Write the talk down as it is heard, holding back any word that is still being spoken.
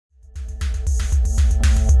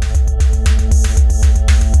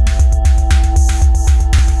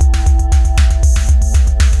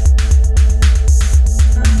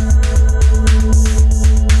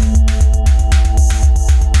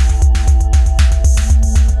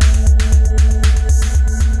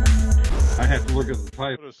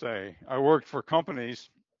title to say. I worked for companies.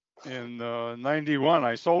 In '91,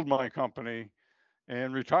 I sold my company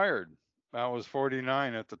and retired. I was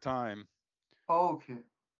 49 at the time. Okay.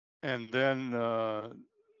 And then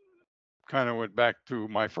kind of went back to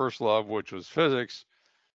my first love, which was physics,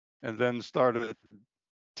 and then started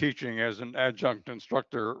teaching as an adjunct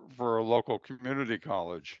instructor for a local community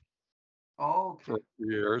college Okay. for a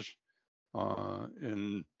few years.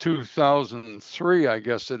 In 2003, I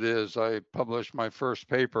guess it is, I published my first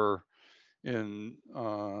paper in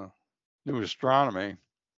New Astronomy,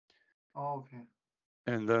 Okay.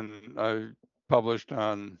 and then I published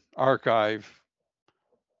on Archive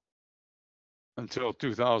until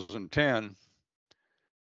 2010,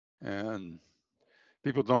 and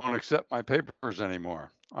people don't accept my papers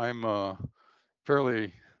anymore. I'm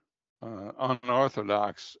fairly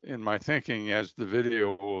unorthodox in my thinking, as the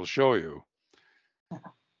video will show you.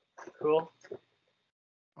 Cool.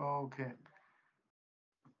 Okay.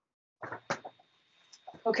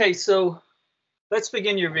 Okay, so let's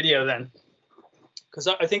begin your video then, because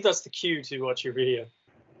I think that's the cue to watch your video.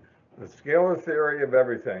 The scalar theory of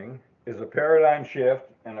everything is a paradigm shift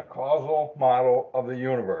and a causal model of the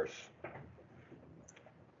universe.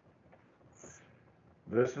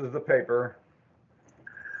 This is the paper.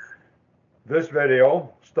 This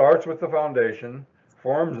video starts with the foundation,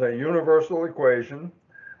 forms a universal equation,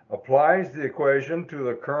 applies the equation to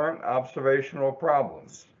the current observational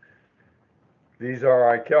problems. These are: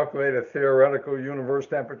 I calculate a theoretical universe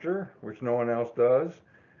temperature, which no one else does.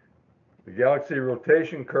 The galaxy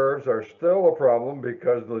rotation curves are still a problem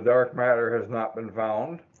because the dark matter has not been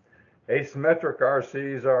found. Asymmetric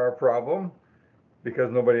RCs are a problem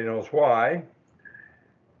because nobody knows why.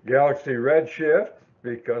 Galaxy redshift,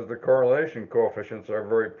 because the correlation coefficients are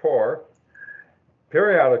very poor.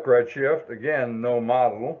 Periodic redshift, again, no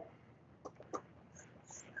model.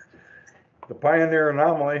 The Pioneer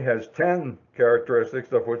anomaly has 10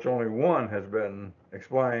 characteristics, of which only one has been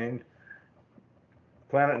explained.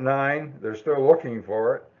 Planet 9, they're still looking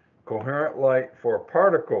for it. Coherent light for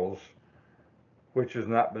particles, which has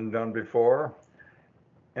not been done before.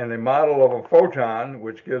 And a model of a photon,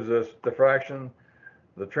 which gives us diffraction.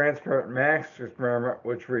 The transparent mass experiment,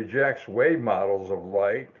 which rejects wave models of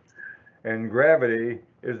light. And gravity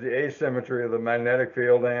is the asymmetry of the magnetic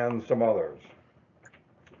field, and some others.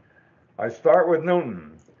 I start with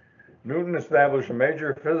Newton. Newton established a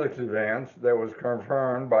major physics advance that was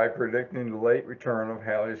confirmed by predicting the late return of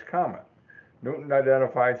Halley's Comet. Newton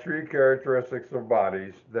identified three characteristics of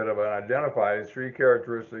bodies that have been identified as three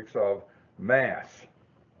characteristics of mass.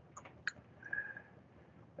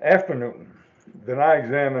 After Newton, then I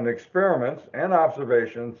examined experiments and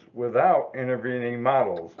observations without intervening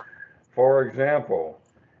models. For example,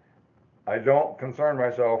 I don't concern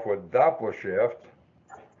myself with Doppler shift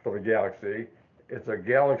for the galaxy. It's a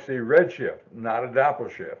galaxy redshift, not a Doppler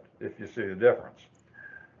shift, if you see the difference.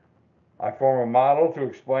 I form a model to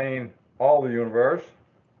explain all the universe.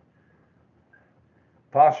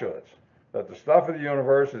 Postulates that the stuff of the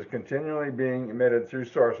universe is continually being emitted through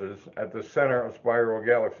sources at the center of spiral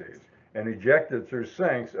galaxies and ejected through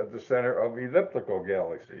sinks at the center of elliptical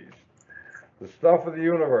galaxies. The stuff of the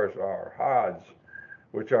universe are Hodge,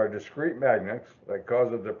 which are discrete magnets that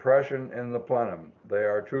cause a depression in the plenum. They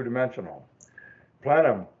are two-dimensional.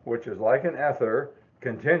 Plenum, which is like an ether,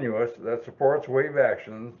 continuous, that supports wave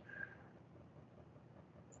actions,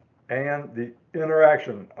 and the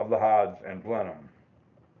interaction of the Hodge and plenum.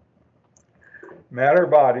 Matter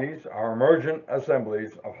bodies are emergent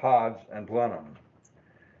assemblies of Hodge and plenum.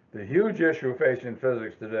 The huge issue facing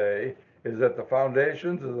physics today is that the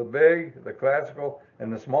foundations of the big, the classical,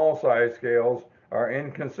 and the small size scales are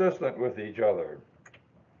inconsistent with each other.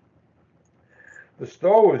 The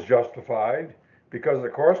STO is justified because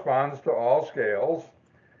it corresponds to all scales.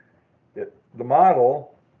 The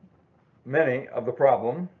model many of the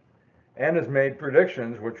problem and has made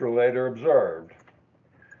predictions which were later observed.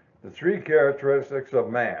 The three characteristics of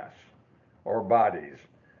mass, or bodies.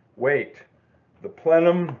 Weight. The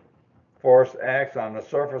plenum force acts on the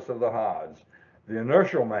surface of the Hodge. The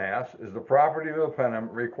inertial mass is the property of the plenum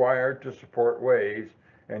required to support waves,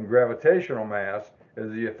 and gravitational mass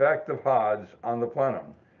is the effect of Hodge on the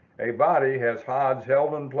plenum. A body has Hodge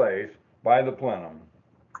held in place by the plenum.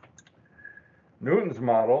 Newton's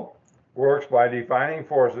model works by defining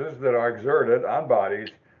forces that are exerted on bodies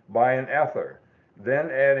by an ether, then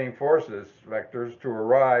adding forces vectors to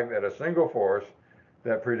arrive at a single force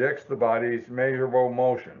that predicts the body's measurable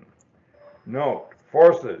motion. Note,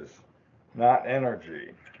 forces, not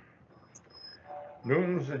energy.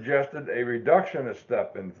 Newton suggested a reductionist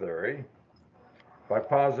step in theory by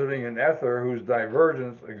positing an ether whose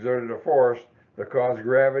divergence exerted a force that cause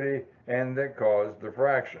gravity and that cause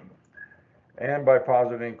diffraction, and by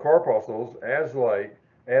positing corpuscles as light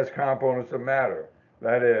as components of matter.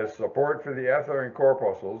 That is, support for the ether in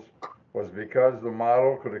corpuscles was because the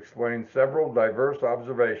model could explain several diverse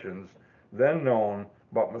observations then known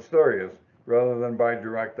but mysterious rather than by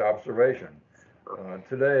direct observation.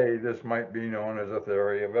 Today, this might be known as a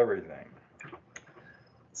theory of everything.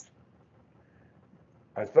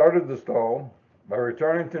 I started the stow by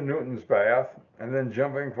returning to Newton's path and then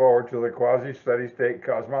jumping forward to the quasi-steady state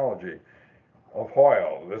cosmology of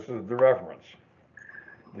Hoyle. This is the reference.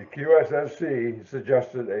 The QSSC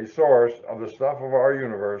suggested a source of the stuff of our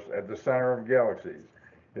universe at the center of galaxies.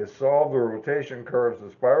 It solved the rotation curves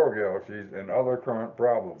of spiral galaxies and other current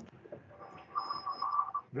problems.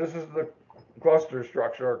 This is the cluster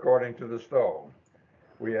structure according to the stow.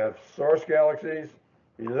 We have source galaxies,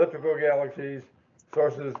 elliptical galaxies,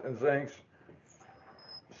 sources and sinks.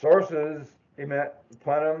 Sources emit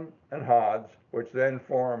plenum and Hodge, which then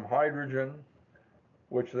form hydrogen,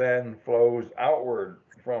 which then flows outward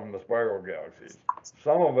from the spiral galaxies.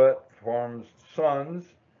 Some of it forms suns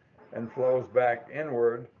and flows back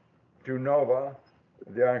inward to nova.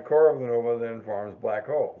 The core of the nova then forms black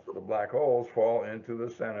holes. The black holes fall into the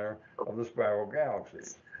center of the spiral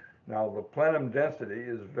galaxies. Now the plenum density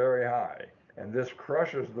is very high, and this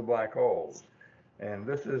crushes the black holes. And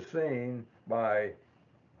this is seen by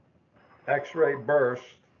X-ray bursts,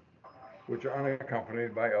 which are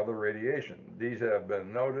unaccompanied by other radiation. These have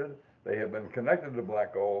been noted. They have been connected to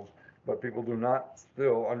black holes, but people do not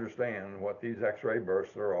still understand what these X-ray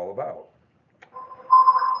bursts are all about.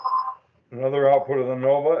 Another output of the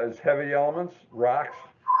nova is heavy elements, rocks,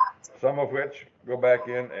 some of which go back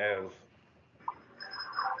in as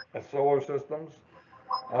solar systems.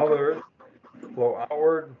 Others flow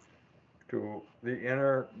outward to the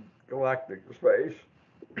inner galactic space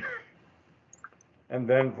and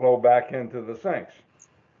then flow back into the sinks,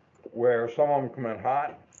 where some of them come in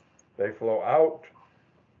hot, they flow out,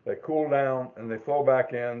 they cool down, and they flow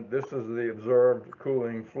back in. This is the observed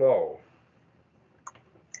cooling flow.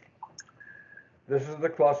 This is the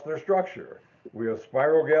cluster structure. We have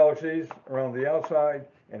spiral galaxies around the outside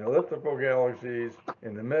and elliptical galaxies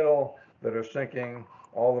in the middle that are sinking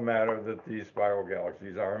all the matter that these spiral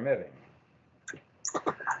galaxies are emitting.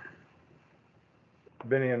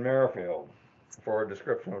 Binney and Merrifield for a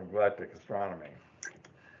description of galactic astronomy.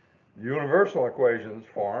 Universal equations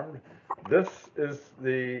formed. This is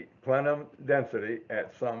the plenum density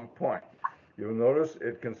at some point. You'll notice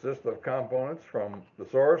it consists of components from the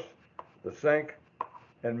source, the sink,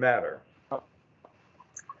 and matter.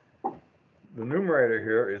 The numerator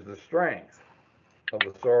here is the strength of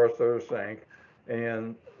the source or the sink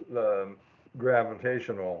and the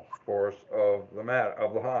gravitational force of the matter,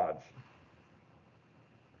 of the Hodge.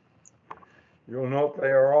 You'll note they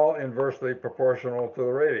are all inversely proportional to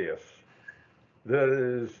the radius. That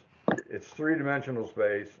is, it's three-dimensional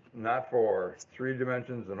space, not four. 3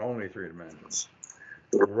 dimensions and only 3 dimensions.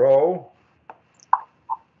 The rho,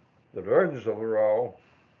 the divergence of the rho,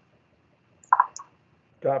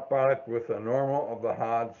 dot product with the normal of the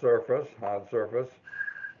Hodge surface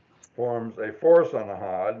forms a force on the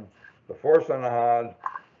Hodge. The force on the Hodge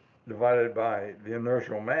divided by the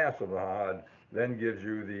inertial mass of the Hodge then gives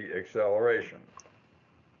you the acceleration.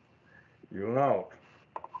 You'll note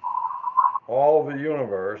all the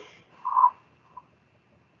universe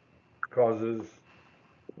causes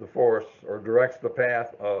the force or directs the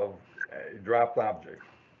path of a dropped object.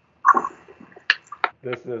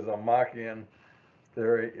 This is a Machian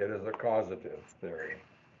theory. It is a causative theory.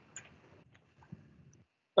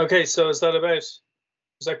 Okay, so is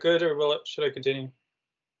that good, or should I continue?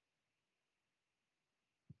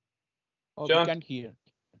 Oh, John? we can't hear.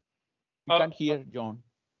 We can't hear, John.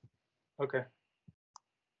 Okay.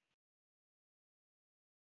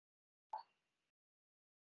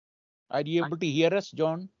 Are you able to hear us,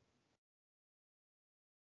 John?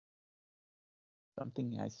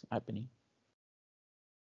 Something is happening.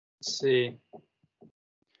 Let's see.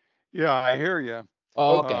 Yeah, I hear you.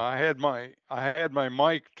 Oh, okay. I had my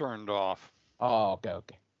mic turned off. Oh, okay,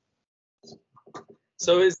 okay.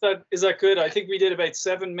 So is that good? I think we did about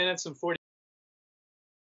 7 minutes and 40.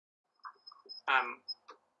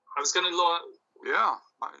 I was going to Yeah.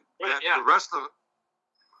 yeah. The rest of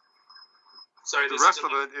Sorry, the rest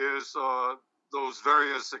of it is those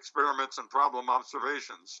various experiments and problem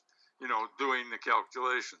observations. You know, doing the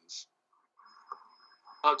calculations.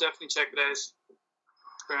 I'll definitely check it out.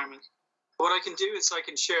 Experiment. What I can do is I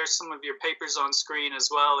can share some of your papers on screen as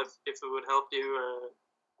well, if it would help you.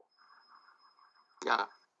 Yeah.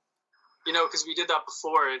 You know, because we did that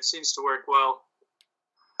before. It seems to work well.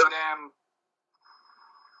 But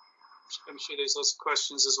I'm sure there's lots of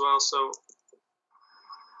questions as well. So,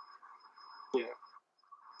 yeah.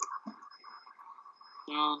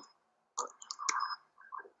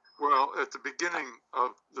 Well, at the beginning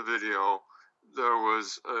of the video, there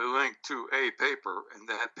was a link to a paper, and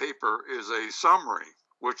that paper is a summary,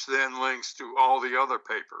 which then links to all the other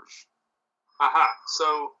papers. Aha.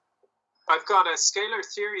 So I've got a scalar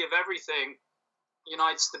theory of everything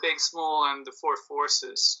unites the big, small, and the four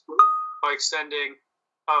forces by extending.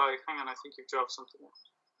 Oh, hang on. I think you've dropped something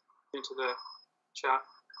into the chat.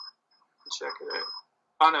 Check it out.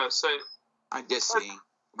 Oh no. So I'm just saying.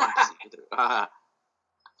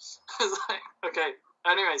 Okay.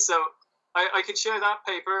 Anyway, so I could share that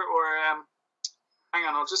paper, or hang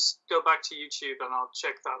on, I'll just go back to YouTube and I'll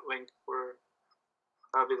check that link for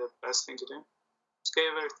that'll be the best thing to do.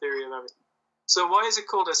 Scalar theory of everything. So why is it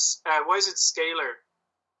called why is it scalar?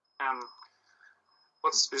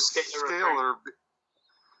 What's scalar?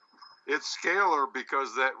 It's scalar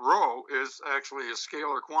because that rho is actually a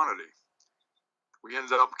scalar quantity. We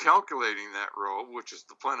ended up calculating that rho, which is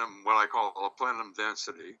the plenum, what I call a plenum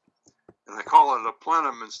density. And I call it a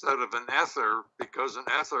plenum instead of an ether because an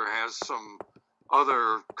ether has some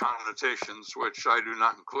other connotations which I do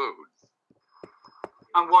not include.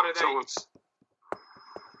 And what are they? So it's,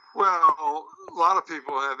 well, a lot of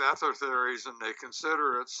people have ether theories and they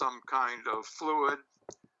consider it some kind of fluid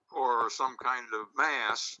or some kind of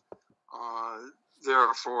mass.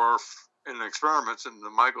 Therefore, in experiments, in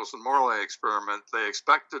the Michelson-Morley experiment, they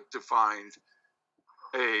expected to find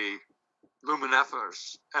a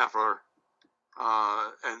luminescence ether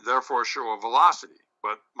and therefore show a velocity.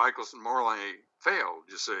 But Michelson-Morley failed,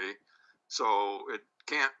 you see. So it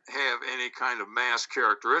can't have any kind of mass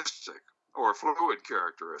characteristic or fluid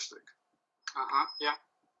characteristic. Yeah.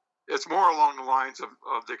 It's more along the lines of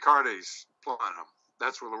Descartes' plenum.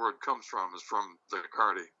 That's where the word comes from, is from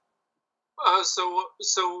Descartes. So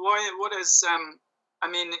why? What is? I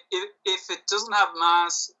mean, if it doesn't have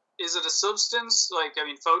mass, is it a substance? Like, I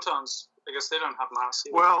mean, photons. I guess they don't have mass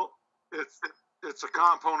either. Well, it's a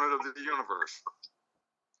component of the universe,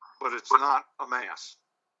 but it's not a mass.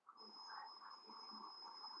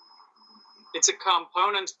 It's a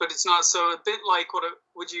component, but it's not. So a bit like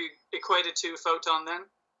would you equate it to a photon then?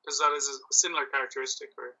 Because that is a similar characteristic,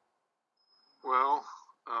 or? Well,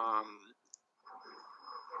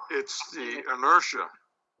 it's the inertia.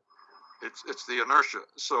 It's the inertia.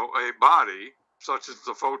 So a body, such as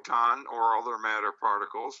the photon or other matter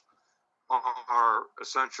particles, are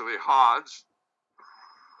essentially Hodge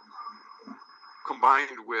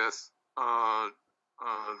combined with the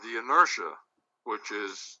inertia, which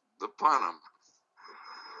is the plenum.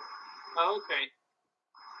 Oh, okay.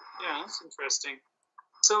 Yeah, that's interesting.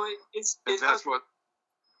 So that's what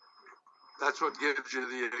gives you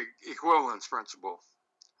the equivalence principle.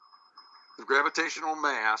 The gravitational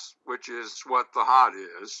mass, which is what the Hodge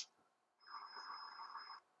is,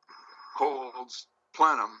 holds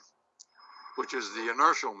plenum, which is the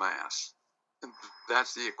inertial mass. And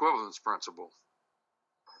that's the equivalence principle.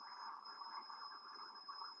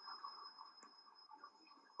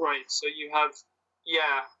 Right. So you have,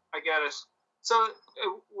 yeah, I get it. So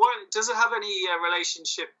what does it have any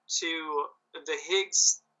relationship to the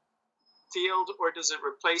Higgs field, or does it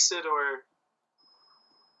replace it, or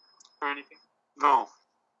anything? No.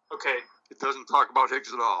 Okay. It doesn't talk about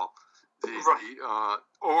Higgs at all.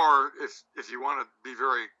 Or if you want to be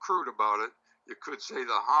very crude about it, you could say the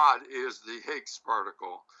Hodge is the Higgs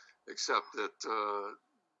particle, except that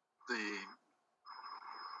the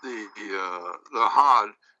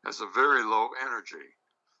Hodge has a very low energy.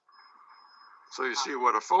 So you see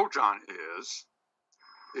what a photon is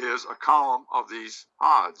a column of these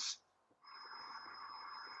Hodges.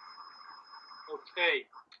 Okay.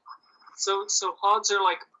 So Hodges are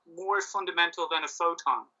like more fundamental than a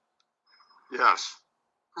photon. Yes.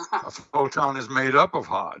 A photon is made up of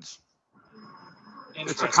Hodges.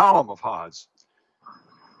 It's a column of Hodges.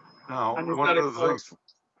 Now, one of the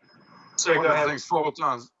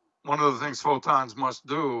things photons must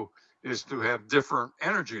do is to have different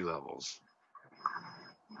energy levels.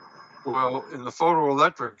 Well, in the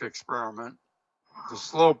photoelectric experiment, the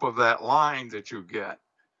slope of that line that you get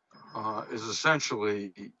is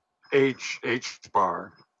essentially h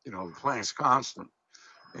bar, the Planck's constant.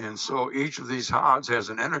 And so each of these Hodges has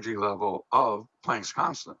an energy level of Planck's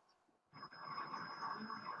constant.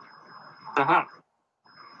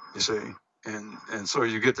 You see, and so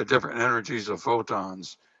you get the different energies of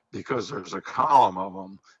photons because there's a column of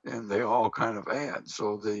them and they all kind of add.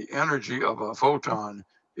 So the energy of a photon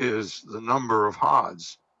is the number of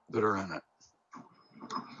Hodges that are in it.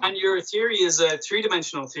 And your theory is a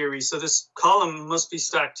three-dimensional theory, so this column must be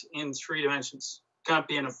stacked in 3 dimensions. Can't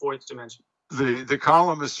be in a 4th dimension. The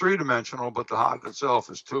column is 3-dimensional, but the Hodge itself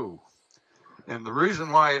is 2. And the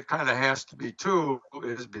reason why it kind of has to be 2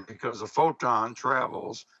 is because a photon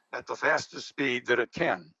travels at the fastest speed that it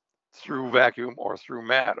can through vacuum or through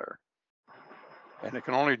matter. And it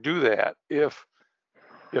can only do that if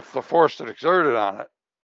the force that exerted on it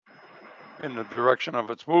in the direction of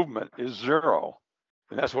its movement is 0.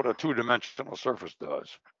 And that's what a 2-dimensional surface does.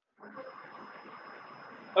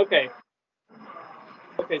 Okay.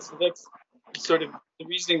 Okay, so that's sort of the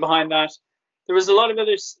reasoning behind that. There was a lot of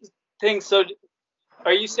other things. So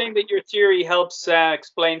are you saying that your theory helps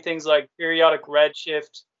explain things like periodic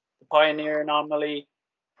redshift, the pioneer anomaly,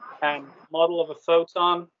 model of a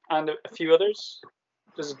photon, and a few others?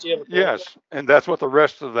 Does it deal with Yes, and that's what the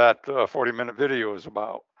rest of that 40-minute video is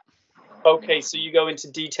about. Okay, so you go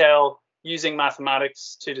into detail using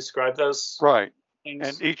mathematics to describe those Right. things.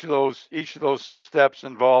 And each of those steps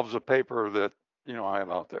involves a paper that I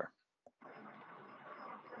have out there.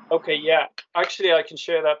 Okay, yeah. Actually, I can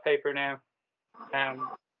share that paper now.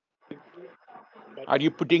 Are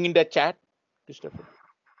you putting in the chat, Christopher?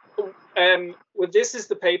 Well, this is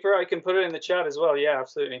the paper. I can put it in the chat as well. Yeah,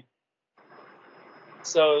 absolutely.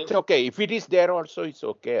 So It's okay. If it is there also, it's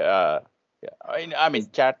okay. Yeah, I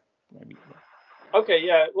mean chat. Maybe. Okay,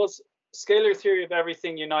 yeah. Well, scalar theory of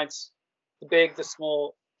everything unites the big, the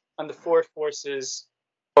small, and the 4 forces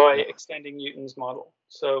by extending Newton's model.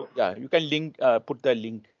 So yeah, you can link. Put the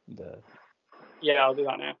link. Yeah, I'll do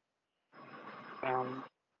that now.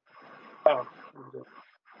 Oh,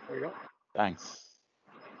 there we go. Thanks.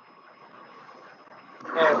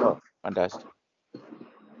 Oh, fantastic.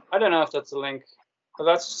 I don't know if that's a link. But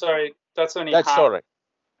that's only That's half. all right.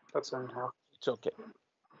 That's only half. It's okay.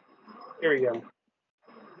 Here we go.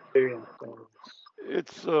 Here we go.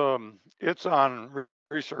 It's on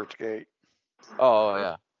ResearchGate. Oh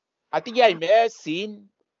yeah, I think I may have seen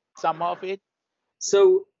some of it.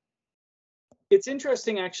 So it's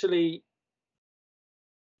interesting, actually.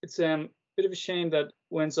 It's a bit of a shame that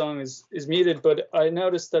Wenzong is muted, but I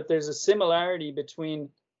noticed that there's a similarity between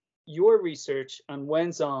your research and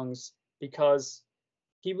Wenzong's, because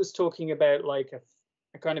he was talking about like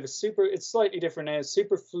a kind of a super, it's slightly different now,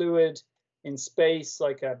 super fluid in space,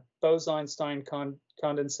 like a Bose-Einstein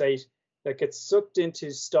condensate that gets sucked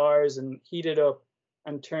into stars and heated up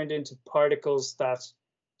and turned into particles that,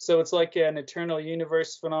 so it's like an eternal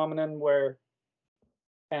universe phenomenon where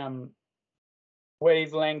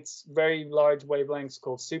wavelengths, very large wavelengths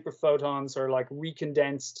called superphotons, are like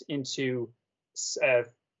recondensed into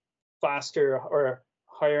faster or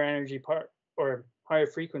higher energy or higher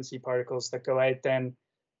frequency particles that go out then,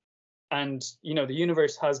 and the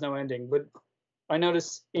universe has no ending. But I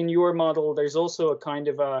notice in your model there's also a kind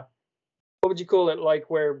of a, what would you call it, like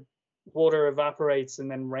where water evaporates and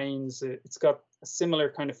then rains. It's got a similar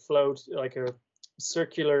kind of flow, like a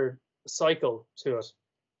circular cycle to it.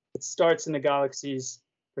 It starts in the galaxies,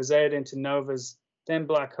 goes out into novas, then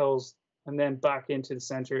black holes, and then back into the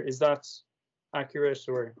center. Is that accurate?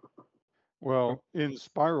 Or Well, in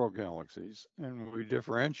spiral galaxies, and we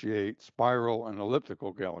differentiate spiral and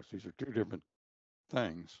elliptical galaxies are 2 different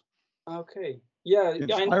things. Okay, yeah. In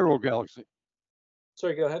spiral galaxy.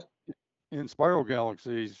 Sorry, go ahead. In spiral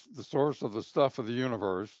galaxies, the source of the stuff of the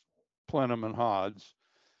universe, plenum and Hodge,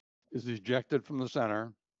 is ejected from the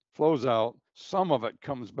center, flows out. Some of it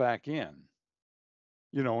comes back in,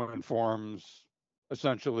 and forms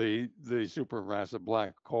essentially the supermassive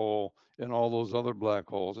black hole and all those other black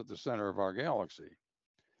holes at the center of our galaxy.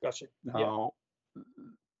 Gotcha. Now,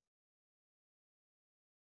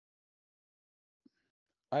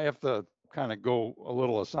 I have to kind of go a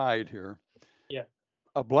little aside here. Yeah.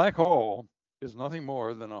 A black hole is nothing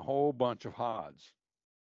more than a whole bunch of Hodge.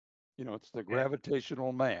 It's the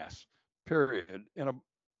gravitational mass, period,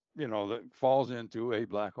 that falls into a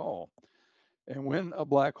black hole. And when a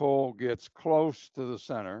black hole gets close to the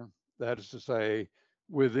center, that is to say,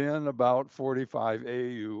 within about 45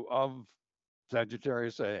 AU of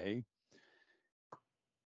Sagittarius A,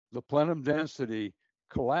 the plenum density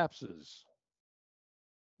collapses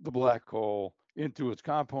the black hole into its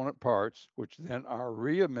component parts, which then are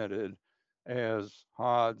re-emitted as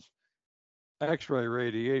Hodge X-ray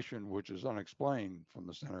radiation, which is unexplained from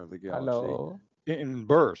the center of the galaxy. Hello. In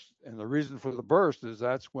bursts. And the reason for the burst is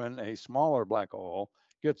that's when a smaller black hole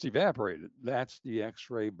gets evaporated. That's the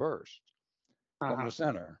X-ray burst from the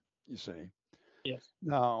center, you see. Yes.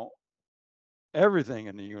 Now, everything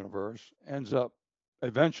in the universe ends up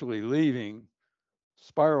eventually leaving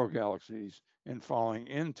spiral galaxies and falling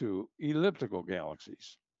into elliptical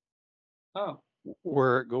galaxies. Oh,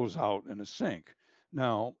 where it goes out in a sink.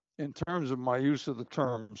 Now, in terms of my use of the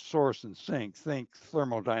term source and sink, think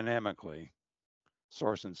thermodynamically,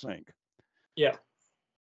 source and sink. yeah,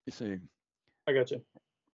 You see, I got you.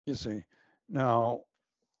 you see. Now,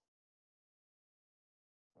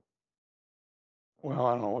 well,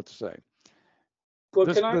 I don't know what to say. Well,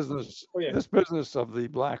 This can I? business, Oh, yeah. this business of the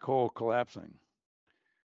black hole collapsing.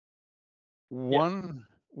 One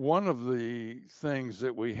of the things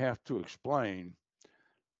that we have to explain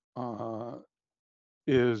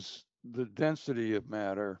is the density of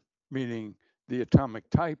matter, meaning the atomic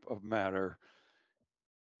type of matter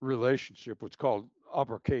relationship, what's called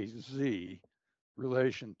uppercase Z,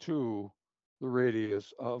 relation to the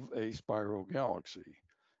radius of a spiral galaxy.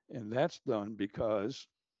 And that's done because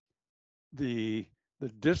the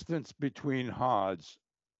distance between Hodge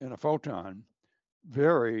and a photon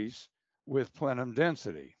varies with plenum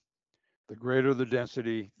density. The greater the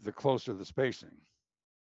density, the closer the spacing.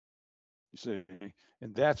 You see,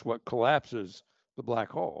 and that's what collapses the black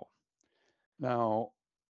hole. Now,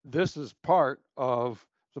 this is part of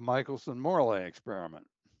the Michelson-Morley experiment.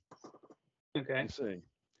 Okay. You see,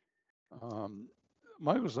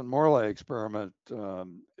 Michelson-Morley experiment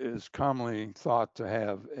is commonly thought to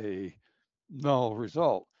have a null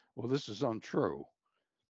result. Well, this is untrue.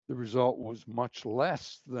 The result was much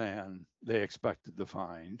less than they expected to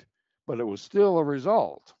find, but it was still a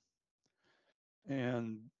result.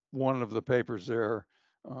 And one of the papers there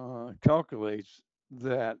calculates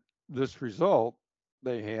that this result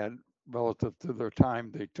they had relative to their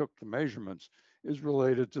time they took the measurements is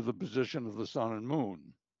related to the position of the sun and moon.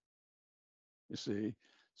 You see,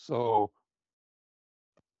 so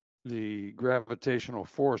the gravitational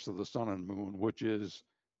force of the sun and moon, which is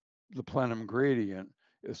the plenum gradient,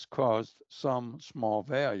 is caused some small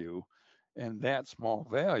value, and that small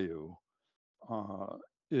value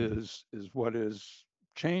is what is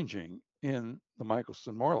changing in the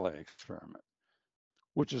Michelson-Morley experiment,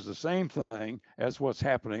 which is the same thing as what's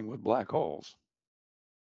happening with black holes.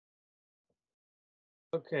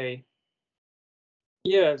 Okay.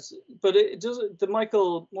 Yes, but it does the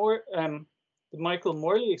Michael Morley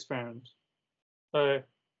experiment.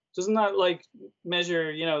 Doesn't that like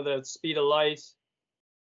measure, the speed of light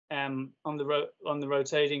on the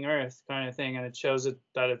rotating Earth kind of thing, and it shows it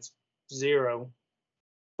that it's 0,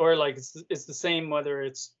 or like it's the same whether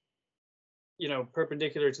it's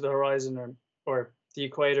perpendicular to the horizon or the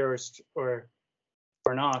equator or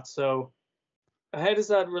not. So how does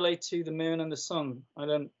that relate to the moon and the sun? I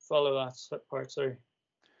don't follow that part. Sorry.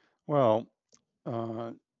 Well,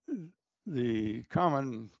 the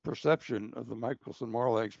common perception of the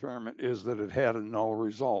Michelson-Morley experiment is that it had a null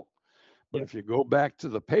result. But if you go back to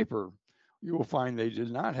the paper, you will find they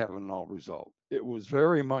did not have a null result. It was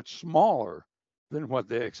very much smaller than what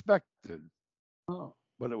they expected. Oh.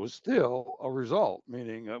 But it was still a result,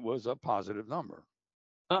 meaning it was a positive number.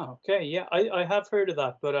 Oh, okay. Yeah, I have heard of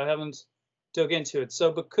that, but I haven't dug into it.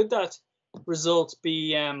 So, but could that result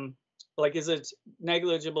be like, is it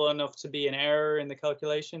negligible enough to be an error in the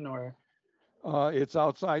calculation, or? It's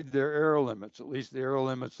outside their error limits, at least the error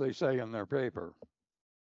limits they say in their paper.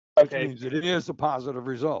 Which means it is a positive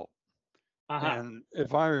result. And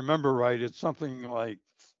if I remember right, it's something like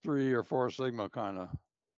 3 or 4 sigma kind of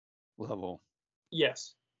level.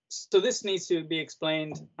 Yes. So this needs to be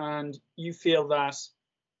explained, and you feel that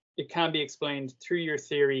it can be explained through your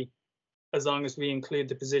theory as long as we include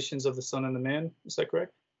the positions of the sun and the moon. Is that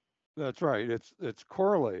correct? That's right. It's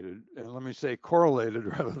correlated, and let me say correlated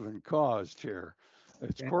rather than caused here.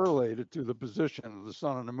 It's correlated to the position of the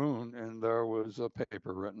sun and the moon, and there was a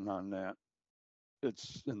paper written on that.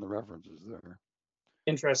 It's in the references there.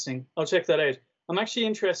 Interesting. I'll check that out. I'm actually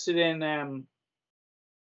interested in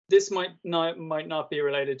this might not be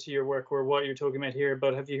related to your work or what you're talking about here,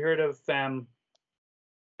 but have you heard of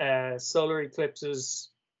solar eclipses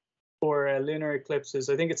or lunar eclipses?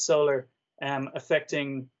 I think it's solar,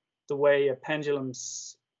 affecting the way a pendulum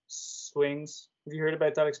swings. Have you heard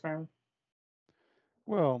about that experiment?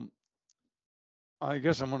 Well, I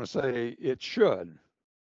guess I'm going to say it should,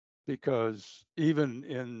 because even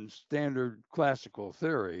in standard classical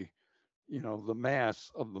theory, the mass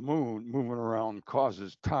of the moon moving around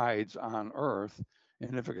causes tides on Earth.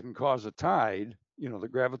 And if it can cause a tide, the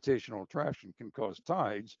gravitational attraction can cause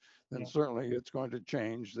tides, then certainly it's going to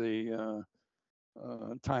change the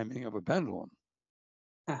timing of a pendulum.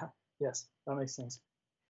 Yes, that makes sense.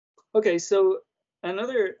 Okay, so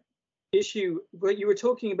another issue, what you were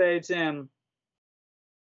talking about,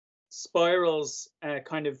 spirals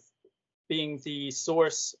kind of being the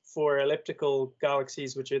source for elliptical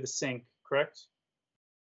galaxies, which are the sink, correct?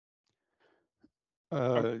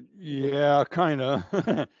 Yeah, kind of.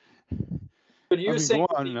 But you're saying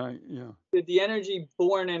go on. Yeah. that the energy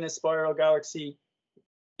born in a spiral galaxy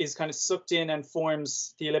is kind of sucked in and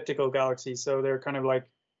forms the elliptical galaxy. So they're kind of like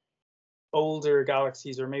older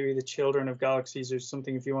galaxies, or maybe the children of galaxies or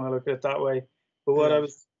something, if you want to look at it that way. But what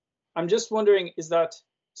I'm just wondering, is that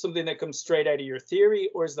something that comes straight out of your theory,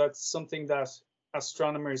 or is that something that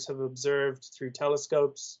astronomers have observed through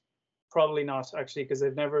telescopes? Probably not, actually, because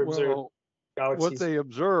they've never observed galaxies. What they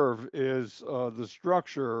observe is the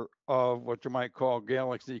structure of what you might call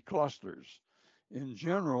galaxy clusters. In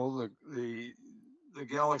general, the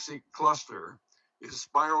galaxy cluster is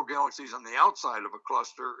spiral galaxies on the outside of a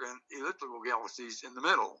cluster and elliptical galaxies in the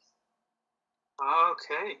middle.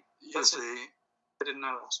 Okay. You see? I didn't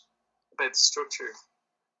know that about the structure.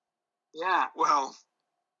 Yeah. Well,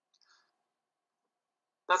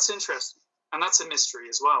 that's interesting. And that's a mystery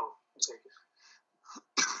as well, I take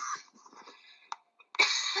it.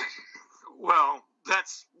 Well,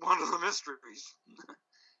 that's one of the mysteries.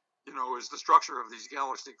 Is the structure of these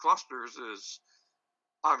galaxy clusters is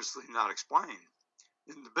obviously not explained.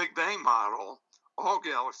 In the Big Bang model, all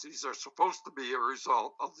galaxies are supposed to be a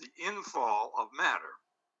result of the infall of matter.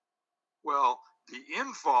 Well, the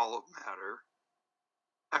infall of matter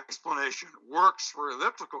explanation works for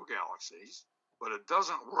elliptical galaxies, but it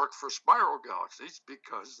doesn't work for spiral galaxies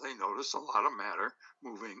because they notice a lot of matter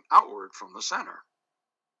moving outward from the center.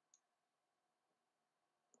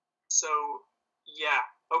 So, yeah.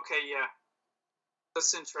 Okay, yeah.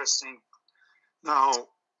 That's interesting. Now,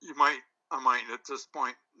 I might at this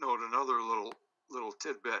point note another little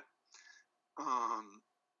tidbit.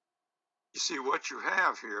 You see, what you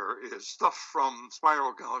have here is stuff from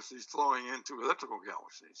spiral galaxies flowing into elliptical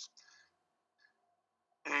galaxies.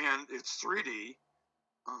 And it's 3D,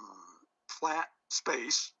 flat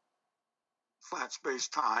space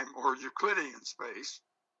time, or Euclidean space.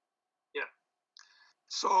 Yeah.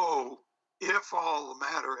 So if all the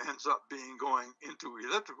matter ends up being going into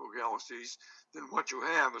elliptical galaxies, then what you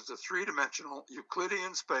have is a three-dimensional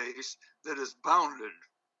Euclidean space that is bounded,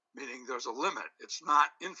 meaning there's a limit. It's not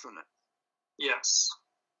infinite. Yes.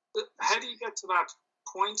 How do you get to that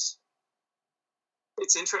point?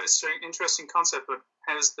 It's interesting concept, but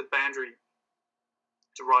how is the boundary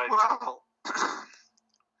derived?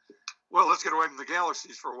 Well, let's get away from the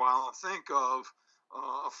galaxies for a while and think of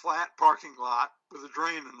a flat parking lot with a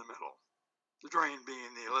drain in the middle, the drain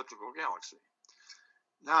being the elliptical galaxy.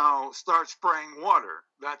 Now start spraying water,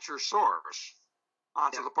 that's your source,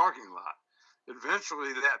 onto the parking lot.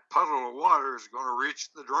 Eventually that puddle of water is going to reach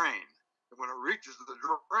the drain. And when it reaches the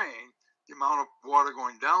drain, the amount of water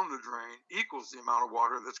going down the drain equals the amount of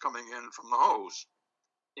water that's coming in from the hose.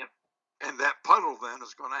 Yep. And that puddle then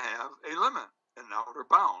is going to have a limit, and now they're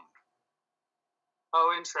bound.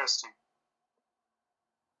 Oh, interesting.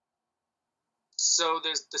 So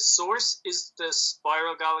there's the source is the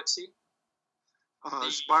spiral galaxy?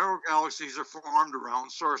 Spiral galaxies are formed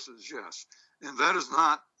around sources, yes. And that is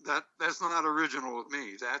not that's not original with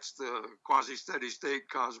me. That's the quasi-steady state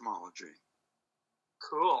cosmology.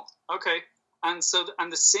 Cool. Okay. And so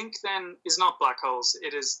the sink then is not black holes.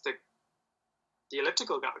 It is the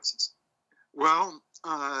elliptical galaxies. Well,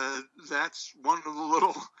 that's one of the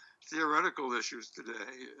little theoretical issues today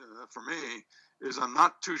for me. Is I'm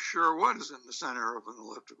not too sure what is in the center of an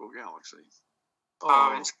elliptical galaxy.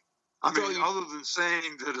 I mean, other than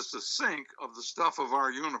saying that it's a sink of the stuff of our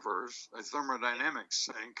universe, a thermodynamics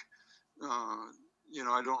sink, I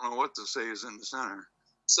don't know what to say is in the center.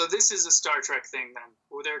 So this is a Star Trek thing then,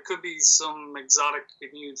 or there could be some exotic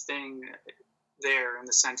new thing there in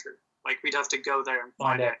the center. Like we'd have to go there and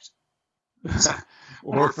find out.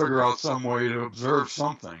 Or figure out some way to observe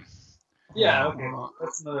something. Yeah, okay.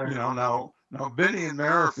 That's another. Now Binney and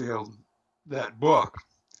Merrifield, that book,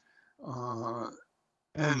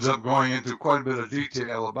 ends up going into quite a bit of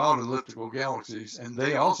detail about elliptical galaxies, and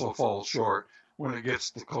they also fall short when it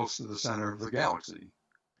gets close to the center of the galaxy.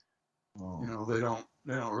 Oh. They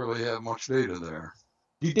don't really have much data there.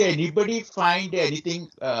 Did anybody find anything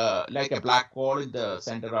like a black hole in the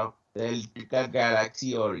center of the elliptical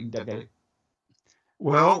galaxy or intergalactic?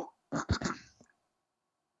 Well,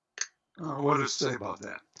 what does it say about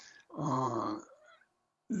that?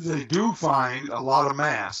 They do find a lot of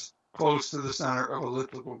mass close to the center of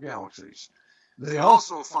elliptical galaxies. They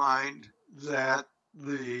also find that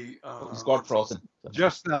it's got frozen.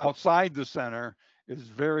 Just outside the center is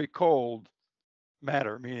very cold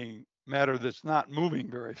matter, meaning matter that's not moving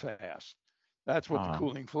very fast. That's what the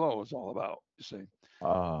cooling flow is all about, you see.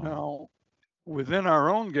 Now, within our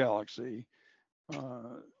own galaxy,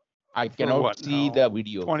 I cannot see the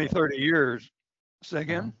video. 20, 30 years. Say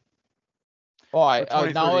again? Oh, For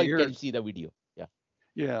 20, now 30 I years. can see the video. Yeah.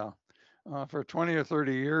 Yeah. For 20 or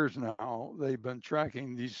 30 years now, they've been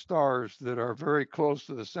tracking these stars that are very close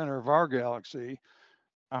to the center of our galaxy.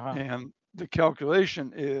 Uh-huh. And the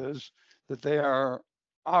calculation is that they are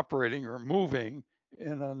operating or moving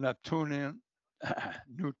in a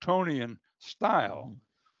Newtonian style,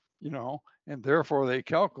 and therefore they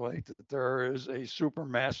calculate that there is a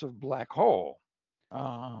supermassive black hole.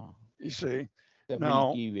 You see, the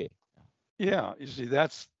now, Milky Way. yeah, you see,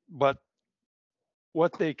 but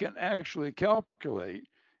what they can actually calculate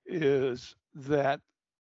is that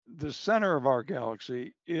the center of our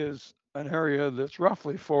galaxy is an area that's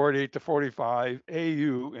roughly 40 to 45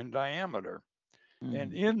 AU in diameter.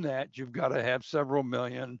 And in that, you've got to have several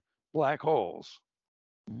million black holes.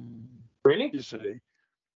 Really? You see.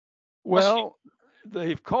 Well,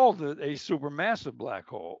 they've called it a supermassive black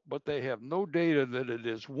hole, but they have no data that it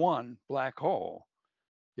is one black hole.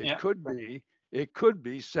 It could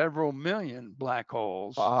be several million black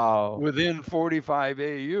holes within 45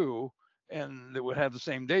 AU, and it would have the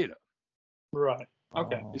same data. Right.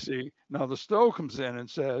 Okay. You see, now the STO comes in and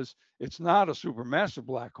says it's not a supermassive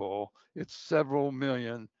black hole. It's several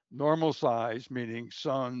million normal size, meaning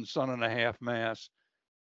sun and a half mass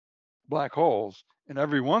black holes. And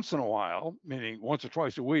every once in a while, meaning once or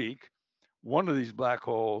twice a week, one of these black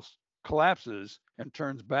holes collapses and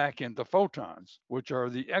turns back into photons, which are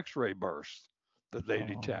the X-ray bursts that they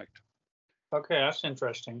detect. Okay, that's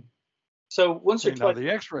interesting. So once or Now twice. the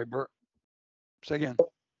X-ray burst. Say again.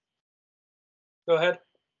 Go ahead.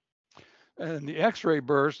 And the X-ray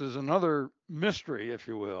burst is another mystery, if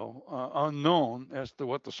you will, unknown as to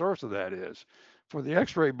what the source of that is. For the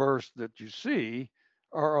X-ray bursts that you see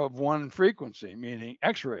are of one frequency, meaning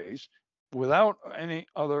X-rays, without any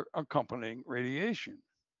other accompanying radiation.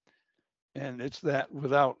 And it's that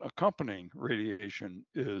without accompanying radiation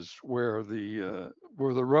is where the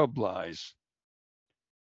rub lies.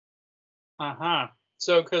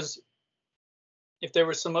 So, because if there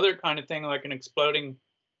was some other kind of thing like an exploding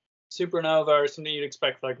supernova or something, you'd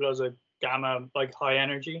expect like loads of gamma, like high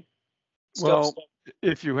energy stuff. Well,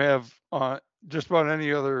 if you have just about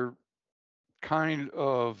any other kind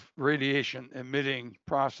of radiation emitting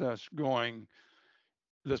process going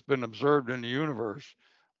that's been observed in the universe,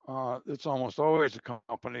 it's almost always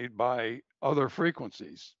accompanied by other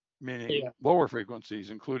frequencies, meaning lower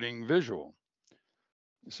frequencies, including visual.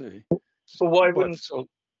 You see. So why wouldn't? Oh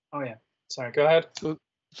yeah. Sorry. Go ahead.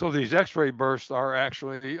 So these X-ray bursts are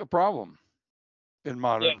actually a problem in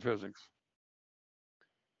modern physics.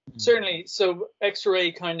 Certainly. So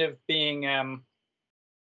X-ray kind of being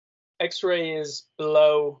X-ray is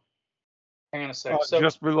below. Hang on a sec. So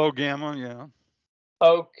just below gamma, yeah.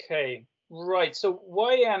 Okay. Right. So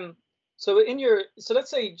why so let's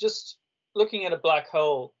say just looking at a black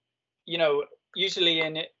hole, usually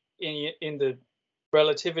in the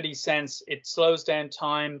relativity sense, it slows down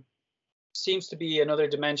time, seems to be another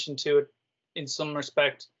dimension to it in some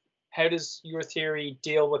respect. How does your theory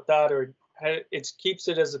deal with that, or how it keeps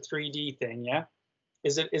it as a 3D thing? Yeah.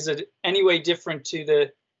 Is it any way different to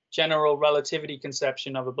the general relativity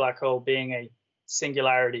conception of a black hole being a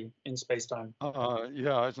singularity in space-time?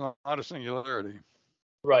 Yeah, it's not a singularity.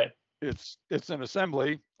 Right. It's an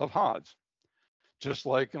assembly of Hodge, just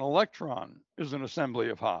like an electron is an assembly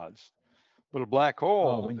of Hodge. But a black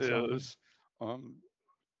hole is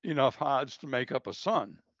enough Hodge to make up a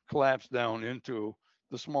sun, collapse down into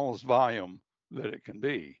the smallest volume that it can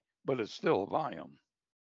be, but it's still a volume.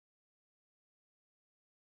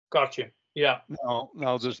 Got you. Yeah.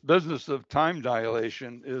 Now this business of time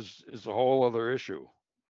dilation is a whole other issue.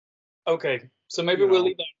 Okay, so maybe we'll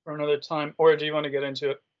leave that for another time, or do you want to get into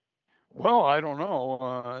it? Well, I don't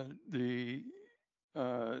know.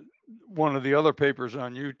 One of the other papers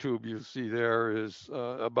on YouTube you see there is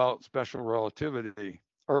about special relativity,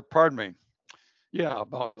 or pardon me,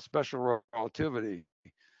 about special relativity,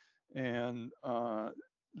 and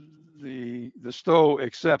the STO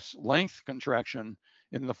accepts length contraction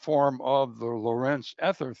in the form of the Lorentz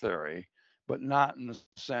ether theory, but not in the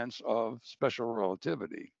sense of special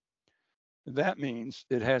relativity. That means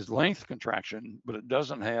it has length contraction, but it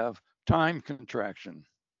doesn't have time contraction.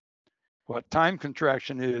 What time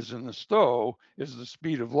contraction is in the STO is the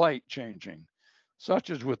speed of light changing, such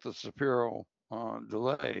as with the Shapiro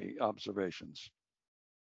delay observations.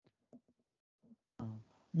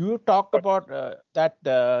 You talked about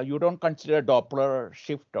that you don't consider Doppler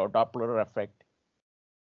shift or Doppler effect,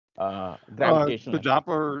 gravitational.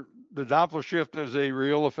 The Doppler shift is a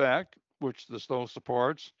real effect, which the STO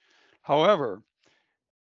supports. However,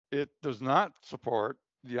 it does not support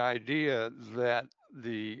the idea that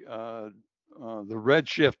the the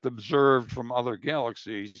redshift observed from other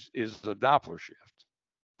galaxies is the Doppler shift.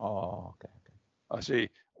 Oh, okay. I see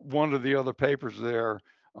one of the other papers there,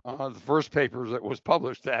 the first paper that was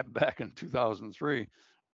published back in 2003,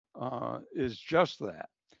 is just that.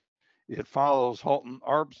 It follows Halton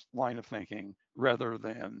Arp's line of thinking rather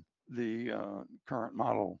than the current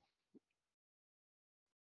model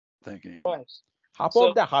thinking. Right. How about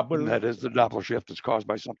So- the Hubble? And that is the Doppler shift is caused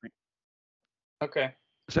by something. Okay.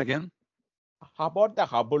 Say again? How about the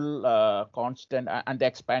Hubble constant and the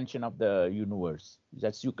expansion of the universe?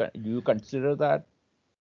 Do you consider that?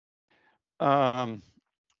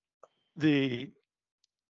 The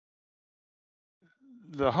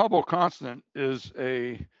Hubble constant is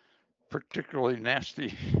a particularly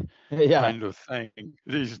nasty Yeah. kind of thing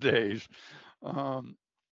these days.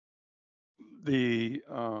 The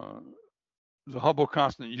Hubble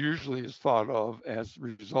constant usually is thought of as a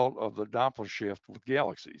result of the Doppler shift with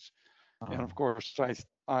galaxies. And of course,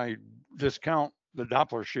 I discount the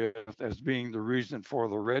Doppler shift as being the reason for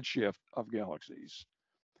the redshift of galaxies.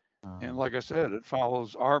 And like I said, it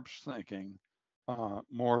follows Arp's thinking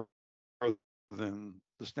more than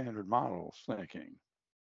the standard model's thinking.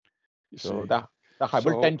 You So see, the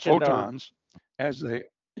Hubble so tension, photons, as they,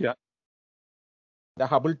 yeah, the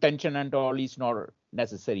Hubble tension and all is not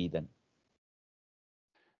necessary then.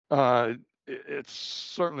 it's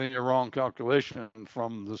certainly a wrong calculation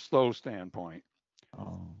from the Stowe standpoint.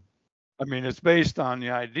 Oh. I mean, it's based on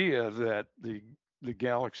the idea that the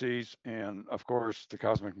galaxies and, of course, the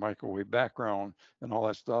cosmic microwave background and all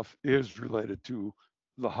that stuff is related to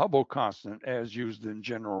the Hubble constant as used in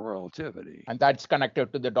general relativity. And that's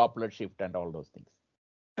connected to the Doppler shift and all those things.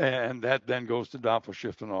 And that then goes to Doppler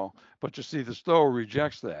shift and all. But you see, the Stowe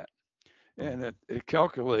rejects that. And it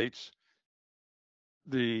calculates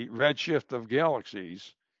the redshift of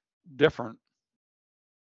galaxies different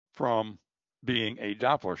from being a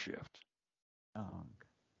Doppler shift. Oh.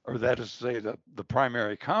 Or that is to say that the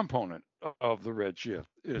primary component of the redshift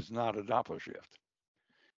is not a Doppler shift.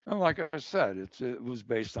 And like I said, it was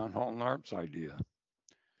based on Halton Arp's idea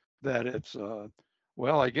that it's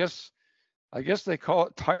well, I guess they call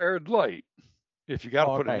it tired light if you got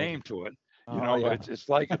to put a name to it. You know, yeah. it's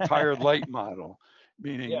like a tired light model,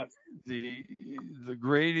 meaning Yeah. the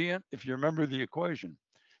gradient. If you remember the equation,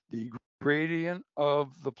 the gradient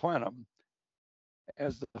of the plenum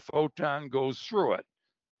as the photon goes through it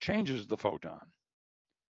changes the photon.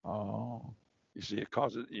 Oh. You see, it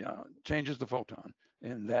causes, changes the photon,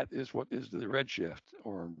 and that is what is the redshift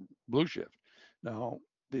or blue shift. Now,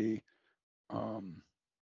 the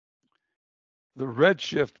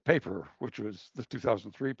redshift paper, which was the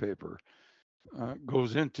 2003 paper,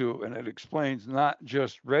 goes into and it explains not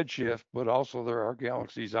just redshift, but also there are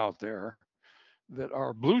galaxies out there that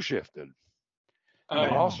are blue shifted. And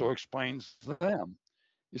it also explains them.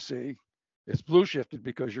 You see, it's blue shifted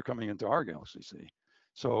because you're coming into our galaxy. See,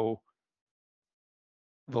 so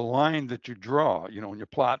the line that you draw, when you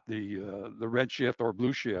plot the red shift or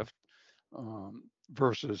blue shift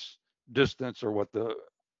versus distance or what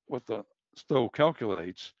the Stowe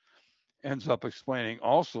calculates, ends up explaining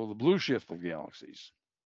also the blue shift of galaxies.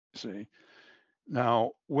 See,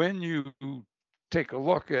 now when you take a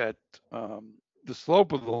look at the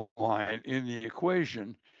slope of the line in the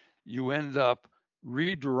equation, you end up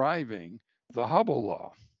rederiving the Hubble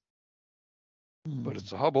law, but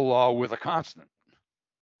it's a Hubble law with a constant.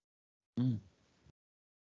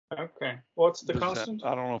 Okay. What's the constant?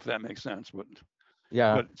 I don't know if that makes sense, but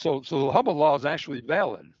yeah. But so the Hubble law is actually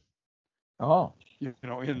valid. Oh. In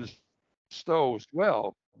the Stowe as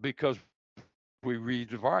well, because we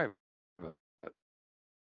rederive it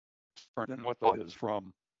different than what that is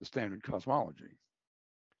from the standard cosmology.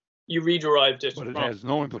 You rederived it. But it has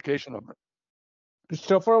no implication of it.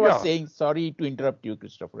 Christopher was saying, sorry to interrupt you,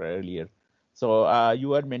 Christopher, earlier. So you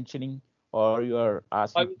were mentioning or you are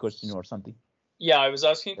asking a question or something? Yeah, I was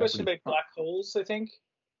asking a question about black holes, I think.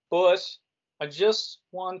 But I just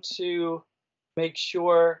want to make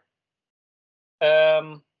sure.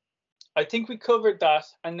 I think we covered that.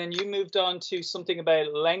 And then you moved on to something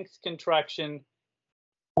about length contraction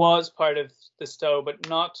was part of the Stowe, but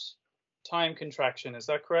not time contraction. Is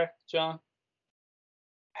that correct, John?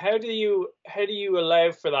 How do you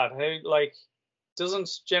allow for that? Doesn't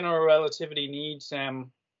general relativity need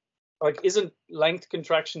isn't length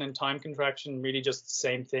contraction and time contraction really just the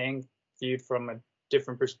same thing viewed from a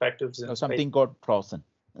different perspectives? No, something got frozen.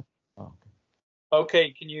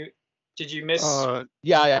 Okay, did you miss?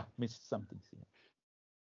 Yeah, missed something.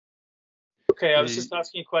 Okay, I was just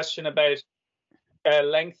asking a question about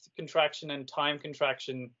length contraction and time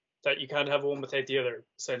contraction, that you can't have one without the other,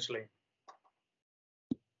 essentially.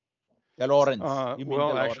 The Lorentz. You mean Well,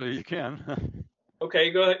 the Lorentz? actually, you can.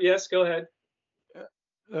 Okay, go ahead. Yes, go ahead.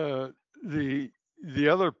 The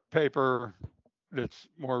other paper that's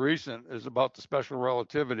more recent is about the special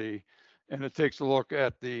relativity, and it takes a look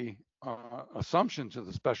at the assumptions of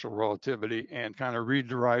the special relativity and kind of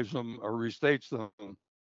rederives them or restates them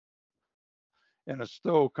in a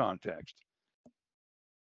STO context.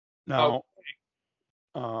 Now,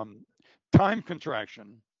 time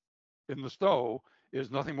contraction in the STO is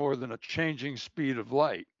nothing more than a changing speed of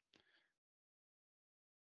light,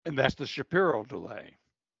 and that's the Shapiro delay.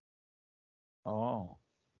 Oh.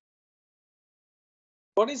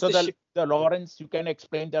 What is So the the Lorentz, you can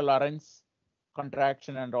explain the Lorentz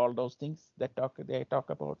contraction and all those things that they talk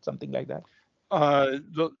about, something like that?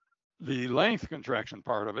 The length contraction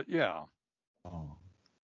part of it, yeah. Oh.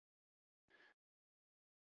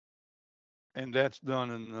 And that's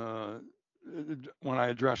done in when I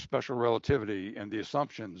address special relativity and the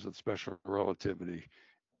assumptions of special relativity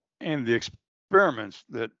and the experiments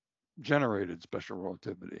that generated special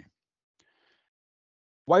relativity.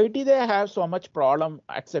 Why do they have so much problem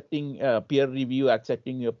accepting peer review,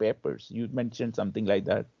 accepting your papers? You mentioned something like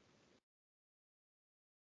that.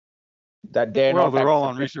 That they're well, not they're all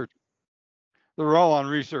on accepted. research. They're all on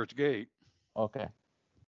ResearchGate. Okay.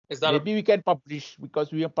 is that Maybe we can publish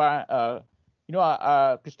because we are,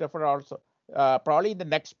 Christopher also. Probably in the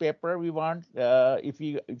next paper we want, if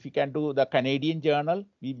you can do the Canadian journal,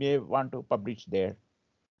 we may want to publish there.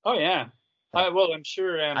 Oh yeah. Well, I'm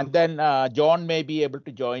sure. And then John may be able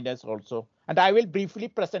to join us also. And I will briefly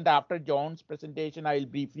present after John's presentation. I will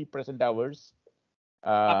briefly present ours.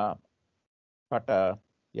 Yeah.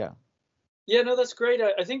 Yeah, no, that's great.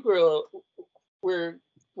 I think we're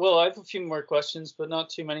well. I have a few more questions, but not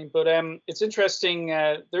too many. But it's interesting.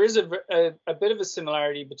 There is a bit of a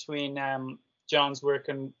similarity between John's work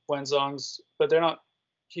and Wenzong's, but they're not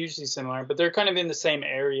hugely similar. But they're kind of in the same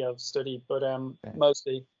area of study, but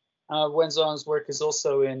mostly. Wenzong's work is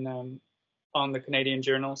also in on the Canadian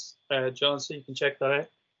journals, John, so you can check that out.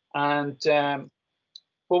 And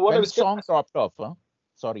well, what I was Wenzong dropped off, huh?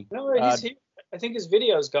 Sorry. No, he's here. I think his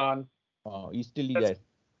video's gone. Oh, he's still there.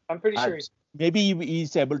 I'm pretty sure he's. Maybe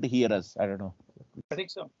he's able to hear us. I don't know. I think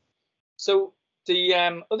so. So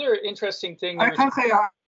the other interesting thing. I can say.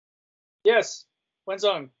 Yes,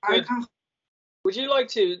 Wenzong. Good. Can, Would you like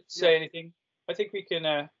to say anything? I think we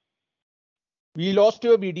can. We lost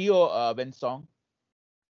your video, Wenzong.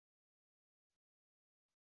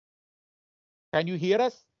 Can you hear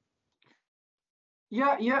us?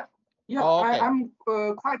 Yeah. Oh, okay. I'm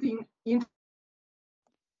quite interested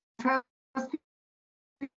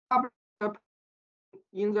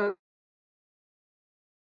in the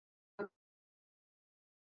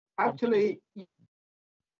actually.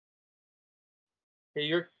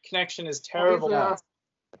 Your connection is terrible. The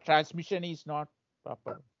transmission is not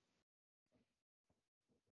proper.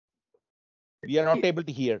 We are not able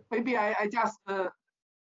to hear. Maybe I just.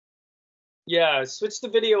 Yeah, switch the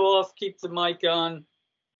video off. Keep the mic on.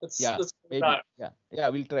 Let's maybe. That. Yeah,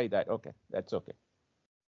 we'll try that. Okay, that's okay.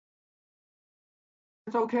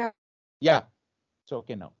 It's okay. Yeah, it's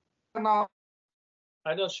okay now. Now.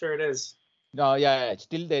 I'm not sure it is. No, yeah,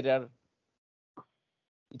 still there.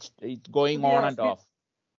 It's going on and off.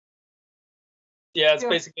 Yeah, it's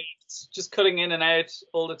basically just cutting in and out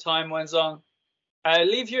all the time, Wenzong.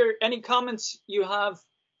 Leave any comments you have,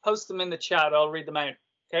 post them in the chat. I'll read them out.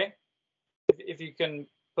 Okay. If you can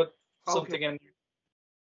put something in,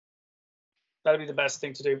 that'd be the best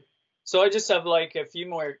thing to do. So I just have like a few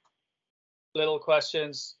more little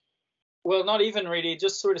questions. Well, not even really,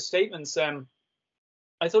 just sort of statements. I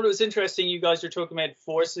thought it was interesting. You guys are talking about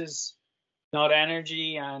forces, not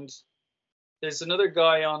energy, and there's another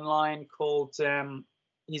guy online called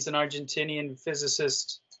he's an Argentinian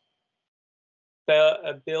physicist,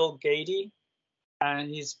 Bill Gady, and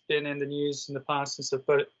he's been in the news in the past and stuff.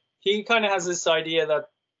 But he kind of has this idea that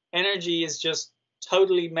energy is just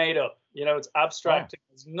totally made up. You know, it's abstract. It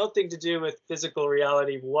has nothing to do with physical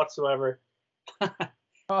reality whatsoever.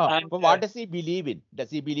 But what does he believe in?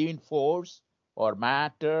 Does he believe in force or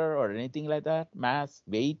matter or anything like that? Mass,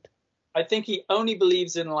 weight? I think he only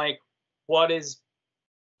believes in like what is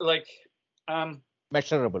like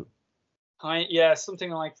measurable. Yeah,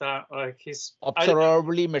 something like that. Like he's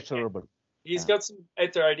observably measurable. He's got some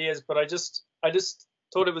out there ideas, but I just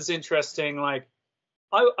thought it was interesting. Like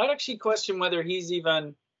I'd actually question whether he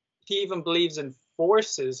even believes in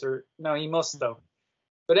forces, or no, he must though.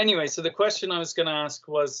 But anyway, so the question I was going to ask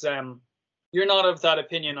was, you're not of that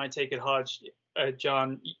opinion, I take it, Hodge,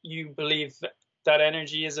 John. You believe that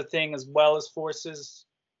energy is a thing as well as forces,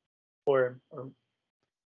 or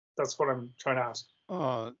that's what I'm trying to ask.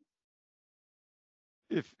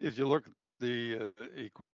 if you look at the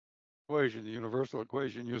equation, the universal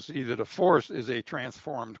equation, you'll see that a force is a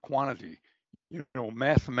transformed quantity,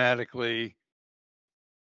 mathematically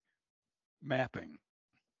mapping.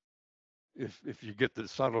 If you get the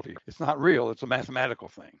subtlety, it's not real, it's a mathematical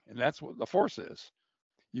thing. And that's what the force is.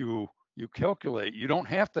 You calculate, you don't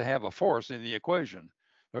have to have a force in the equation.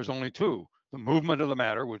 There's only two, the movement of the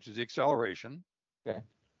matter, which is the acceleration, Okay.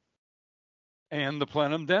 and the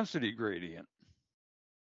plenum density gradient.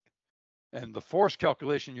 And the force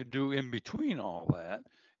calculation you do in between all that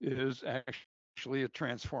is actually a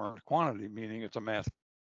transformed quantity, meaning it's a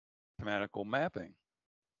mathematical mapping.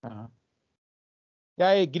 Yeah,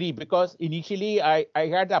 I agree, because initially I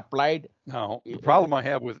had applied. Now, the problem I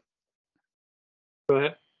have with... Go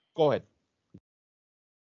ahead. Go ahead.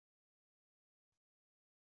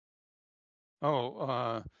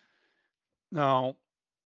 Now,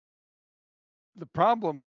 the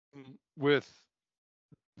problem with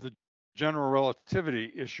the general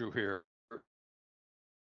relativity issue here,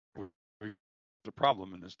 the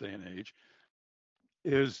problem in this day and age,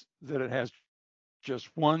 is that it has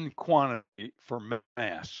just one quantity for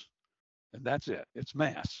mass, and that's it. It's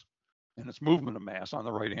mass, and it's movement of mass on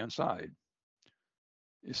the right-hand side,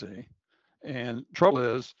 you see. And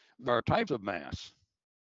trouble is, there are types of mass,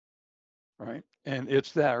 right? And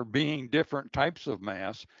it's there being different types of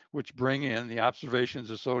mass which bring in the observations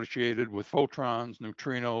associated with photons,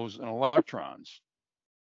 neutrinos, and electrons.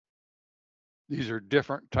 These are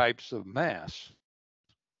different types of mass.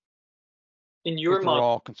 In your they're model,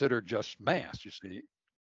 all considered just mass, you see.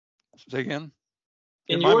 Say again?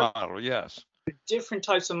 in my your model, yes. different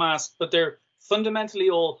types of mass, but they're fundamentally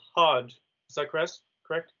all Hodge. Is that correct?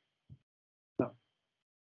 Correct? No.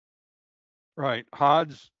 Right.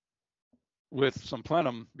 Hodge with some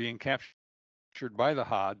plenum being captured by the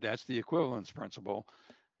Hodge, that's the equivalence principle.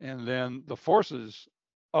 And then the forces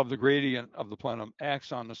of the gradient of the plenum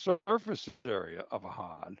acts on the surface area of a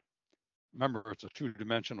Hodge. Remember, it's a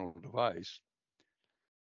two-dimensional device.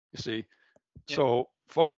 You see, Yeah. So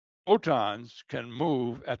photons can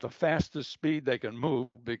move at the fastest speed they can move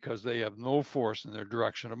because they have no force in their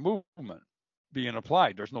direction of movement being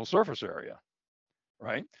applied. There's no surface area,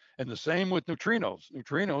 right? And the same with neutrinos.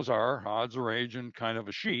 Neutrinos are Hodge arranged in kind of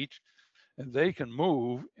a sheet, and they can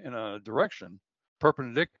move in a direction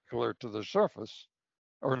perpendicular to the surface,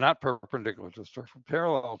 or not perpendicular to the surface,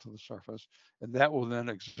 parallel to the surface, and that will then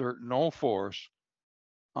exert no force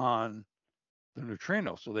on the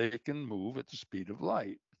neutrino, so they can move at the speed of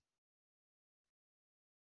light.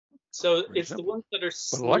 So Very it's simple. the ones that are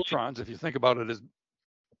But electrons, if you think about it, as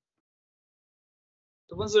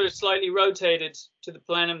the ones that are slightly rotated to the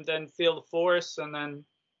plenum then feel the force, and then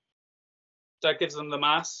that gives them the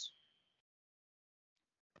mass.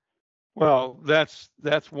 well, that's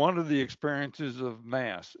one of the experiences of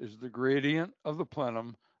mass, is the gradient of the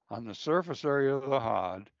plenum on the surface area of the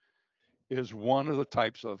Hodge is one of the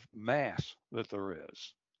types of mass that there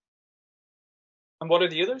is. And what are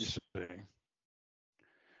the You others? see.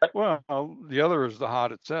 Well, the other is the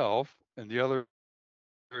Hodge itself, and the other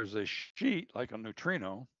is a sheet like a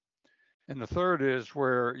neutrino. And the third is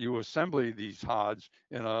where you assemble these Hodge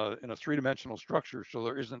in a three-dimensional structure, so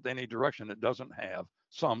there isn't any direction. It doesn't have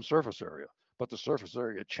some surface area, but the surface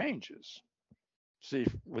area changes, see,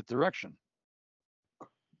 with direction.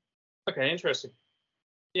 Okay, interesting.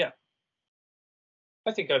 Yeah,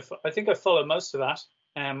 I think I follow most of that.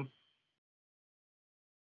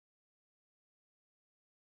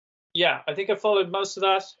 Yeah, I think I followed most of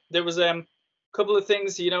that. There was a couple of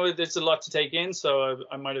things, there's a lot to take in, so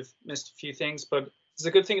I might have missed a few things, but the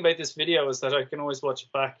good thing about this video is that I can always watch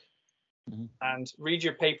it back and read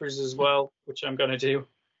your papers as well, which I'm going to do.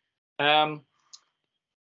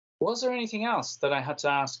 Was there anything else that I had to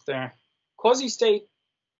ask there? Quasi-state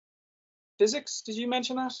physics, did you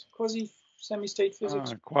mention that? Quasi-semi-state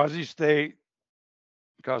physics? Quasi-state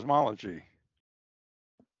cosmology.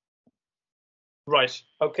 Right.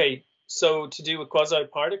 Okay. So to do with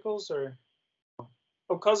quasi-particles, or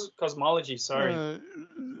cosmology? Sorry.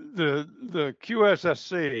 The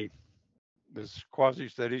QSSC, this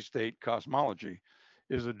quasi-steady state cosmology,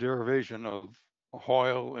 is a derivation of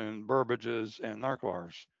Hoyle and Burbage's and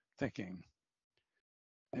Narquar's thinking.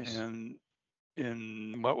 And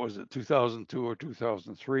in, what was it, 2002 or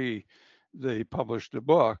 2003, they published a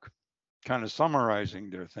book kind of summarizing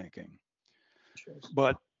their thinking.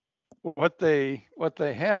 But what they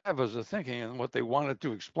have as a thinking, and what they wanted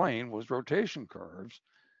to explain, was rotation curves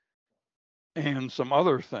and some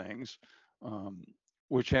other things,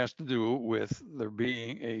 which has to do with there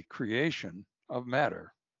being a creation of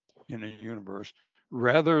matter in a universe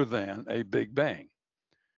rather than a Big Bang.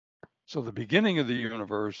 So the beginning of the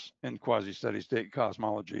universe in quasi-steady state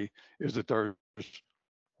cosmology is that there's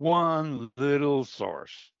one little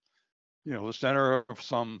source, the center of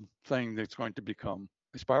something that's going to become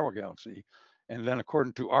a spiral galaxy. And then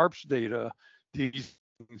according to ARP's data, these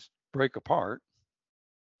things break apart.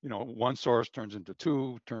 One source turns into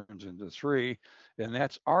 2, turns into 3, and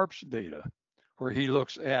that's ARP's data, where he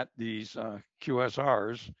looks at these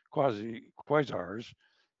QSRs, quasars,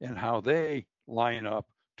 and how they line up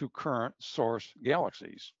to current source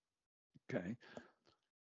galaxies. Okay.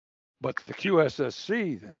 But the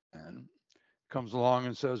QSSC then comes along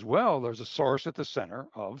and says, well, there's a source at the center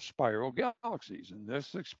of spiral galaxies. And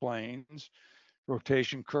this explains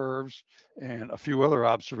rotation curves and a few other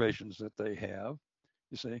observations that they have,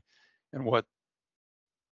 you see. And what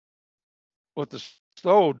the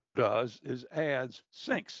STO does is adds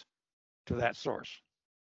sinks to that source.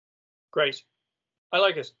 Great. I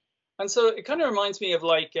like it. And so it kind of reminds me of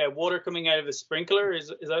like water coming out of a sprinkler. Is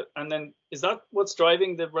that what's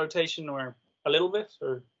driving the rotation, or a little bit,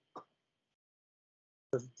 or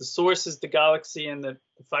the source is the galaxy, and the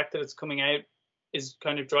fact that it's coming out is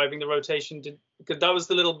kind of driving the rotation? Because that was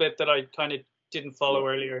the little bit that I kind of didn't follow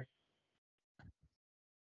earlier.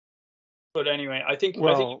 But anyway, I think you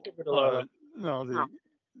covered a lot of it. No,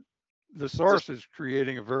 the source is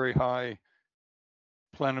creating a very high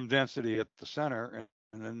plenum density at the center,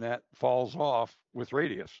 and then that falls off with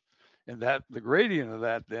radius. And that the gradient of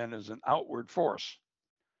that then is an outward force.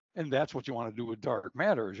 And that's what you want to do with dark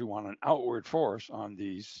matter, is you want an outward force on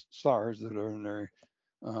these stars that are in their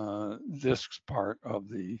disks part of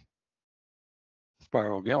the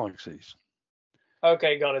spiral galaxies.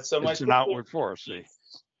 Okay, got it. So it's an outward force, see.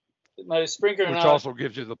 My sprinkler, which also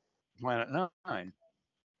gives you the planet 9.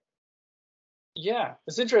 Yeah,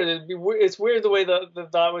 it's interesting. It's weird the way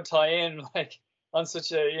that would tie in, like on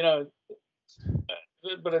such a,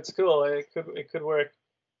 but it's cool. It could work.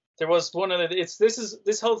 There was one of the.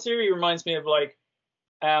 This whole theory reminds me of like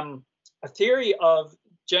a theory of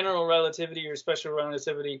general relativity or special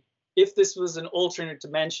relativity. If this was an alternate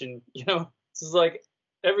dimension, this is like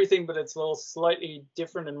everything, but it's a little slightly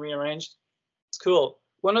different and rearranged. It's cool.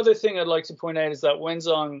 One other thing I'd like to point out is that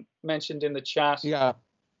Wenzong mentioned in the chat. Yeah.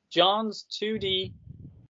 John's 2D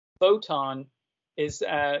photon is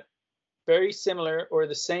very similar or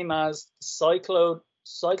the same as cycloid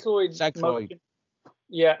motion.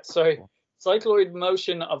 Yeah, sorry. Cycloid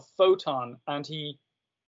motion of photon, and he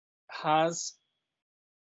has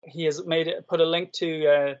put a link to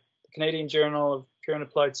the Canadian Journal of Pure and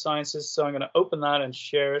Applied Sciences. So I'm going to open that and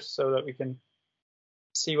share it so that we can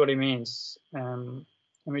see what he means.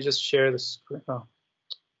 Let me just share the screen. Oh.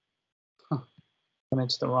 Went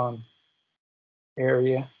into the wrong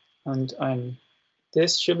area, and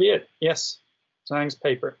this should be it. Yes, Zhang's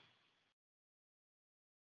paper.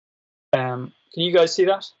 Can you guys see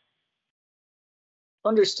that?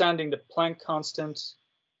 Understanding the Planck constant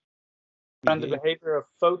and the behavior of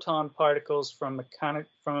photon particles from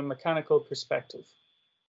a mechanical perspective.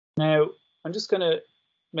 Now, I'm just going to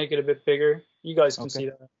make it a bit bigger. You guys can see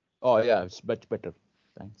that. Oh yeah, it's much better.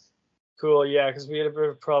 Thanks. Cool. Yeah, because we had a bit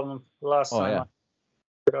of a problem last time. Yeah.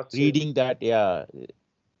 Reading that, yeah, it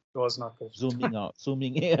was not good.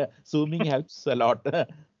 Zooming helps a lot.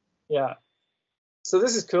 Yeah. So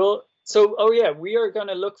this is cool. So, we are going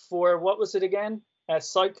to look for, what was it again? A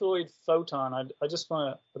cycloid photon. I'd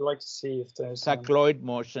like to see if there's cycloid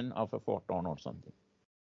motion of a photon or something.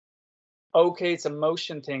 Okay, it's a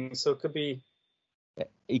motion thing, so it could be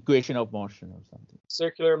equation of motion or something.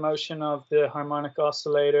 Circular motion of the harmonic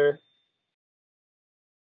oscillator.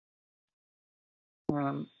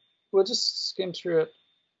 We'll just skim through it.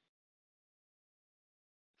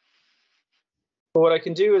 But what I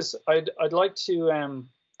can do is I'd like to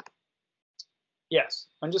yes,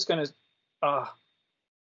 I'm just going to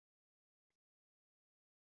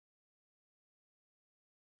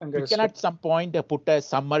we can at some point put a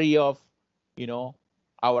summary of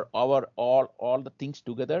our all the things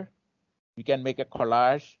together. We can make a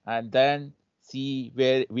collage and then see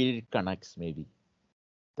where it connects. Maybe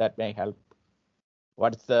that may help.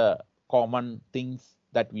 What's the common things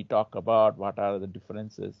that we talk about? What are the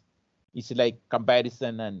differences? It's like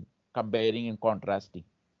comparison and comparing and contrasting.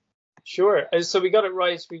 Sure. So we got it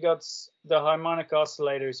right. We got the harmonic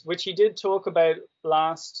oscillators, which he did talk about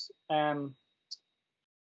last in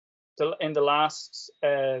the last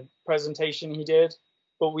presentation he did,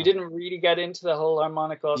 but we didn't really get into the whole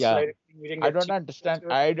harmonic oscillator. Yeah. I don't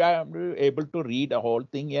understand. I'm not able to read a whole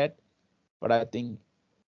thing yet, but I think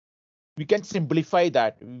we can simplify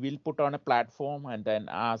that. We will put on a platform and then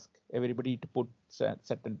ask everybody to put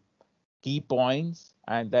certain key points,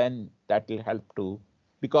 and then that will help to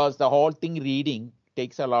because the whole thing reading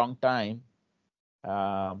takes a long time,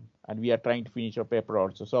 and we are trying to finish our paper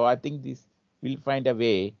also. So I think this we'll find a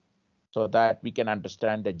way so that we can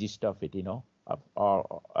understand the gist of it,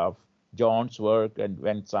 of John's work and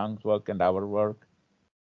Wensang's work and our work,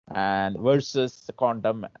 and versus the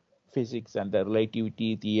quantum physics and the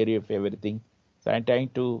relativity theory of everything. So I'm trying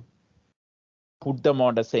to put them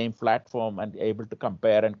on the same platform and able to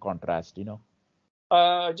compare and contrast,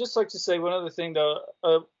 I'd just like to say one other thing, though.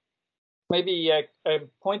 Maybe a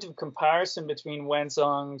point of comparison between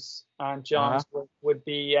Wensang's and John's work would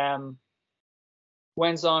be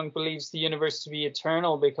Wenzong believes the universe to be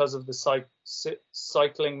eternal because of the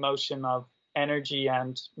cycling motion of energy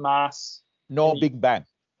and mass. No Big Bang.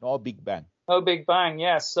 No Big Bang. No Big Bang,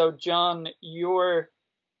 yes. So, John, your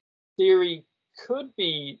theory could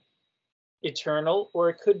be eternal or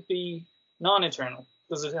it could be non-eternal.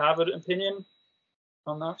 Does it have an opinion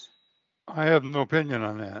on that? I have no opinion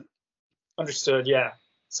on that. Understood, yeah.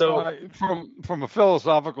 So from a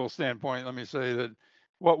philosophical standpoint, let me say that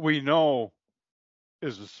what we know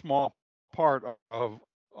is a small part of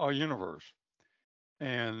our universe.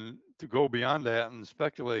 And to go beyond that and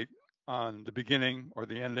speculate on the beginning or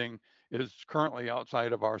the ending is currently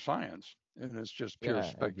outside of our science. And it's just pure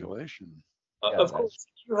speculation. Of course,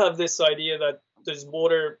 you have this idea that there's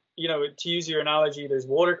water, to use your analogy, there's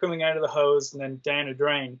water coming out of the hose and then down a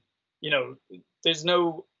drain. The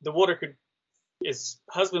water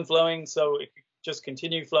has been flowing, so it could just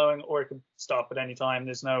continue flowing, or it could stop at any time.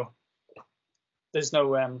 There's no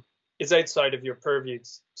it's outside of your purview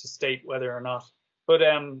to state whether or not. But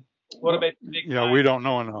what about the Big Bang? We don't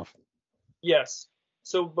know enough. Yes.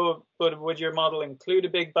 So, but would your model include a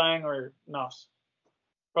Big Bang or not?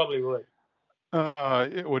 Probably would.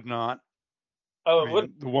 It would not. Oh, it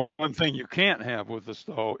would. The one thing you can't have with this,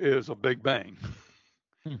 though, is a Big Bang.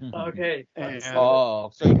 Okay.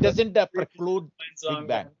 So it doesn't preclude Big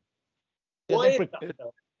Bang.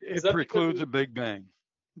 It precludes a Big Bang.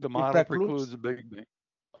 The model precludes a Big Bang.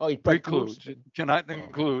 Oh, it precludes. It cannot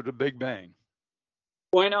include a Big Bang.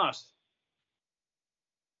 Why not?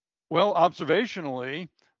 Well, observationally,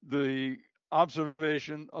 the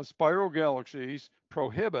observation of spiral galaxies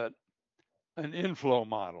prohibit an inflow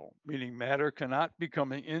model, meaning matter cannot be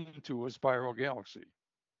coming into a spiral galaxy.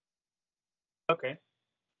 Okay.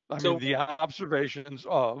 I mean, the observations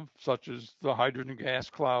of, such as the hydrogen gas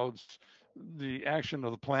clouds, the action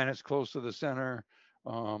of the planets close to the center,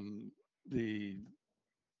 the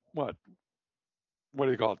what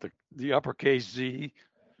do you call it? The uppercase Z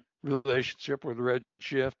relationship with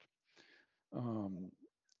redshift.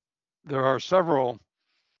 There are several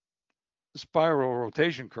spiral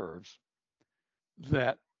rotation curves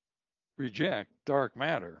that reject dark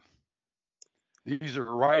matter. These are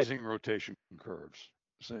rising rotation curves.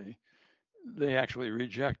 See, they actually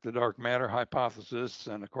reject the dark matter hypothesis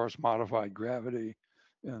and, of course, modified gravity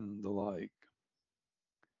and the like.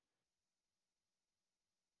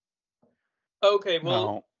 Okay, well,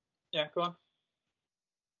 now, yeah, go on.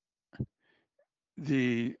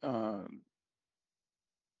 The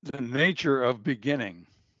nature of beginning.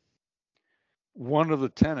 One of the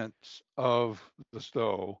tenets of the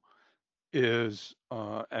STO is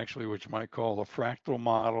actually what you might call a fractal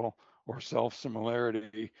model or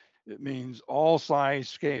self-similarity. It means all size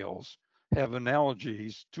scales have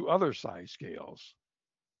analogies to other size scales.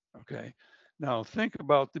 Okay. Now think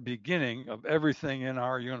about the beginning of everything in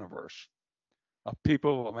our universe. Of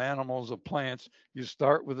people, of animals, of plants. You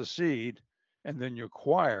start with a seed and then you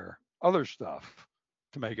acquire other stuff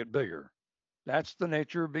to make it bigger. That's the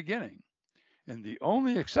nature of beginning. And the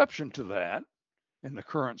only exception to that in the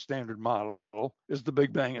current standard model is the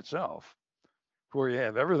Big Bang itself, where you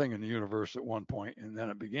have everything in the universe at one point and then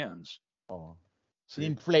it begins. Oh, see,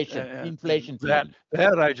 inflation.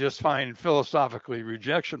 That I just find philosophically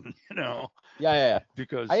rejection, Yeah.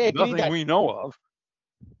 Because nothing that we know of.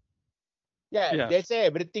 Yeah, yes. They say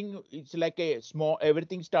everything, it's like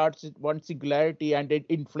everything starts at one singularity and then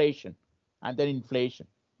inflation, and then inflation.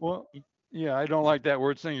 Well, yeah, I don't like that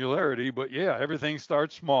word singularity, but yeah, everything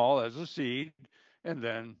starts small as a seed, and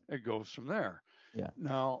then it goes from there. Yeah.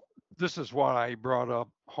 Now, this is why I brought up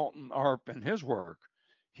Halton Arp and his work.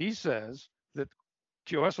 He says that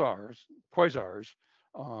quasars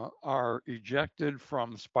are ejected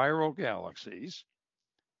from spiral galaxies,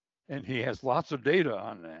 and he has lots of data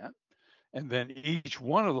on that. And then each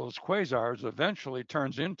one of those quasars eventually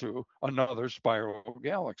turns into another spiral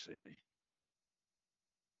galaxy.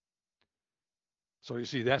 So you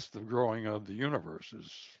see, that's the growing of the universe, is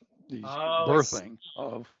these birthing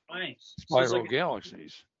of spiral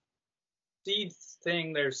galaxies. Seed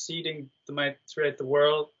thing, they're seeding throughout the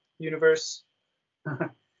world, universe.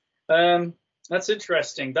 That's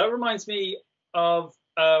interesting. That reminds me of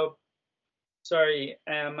a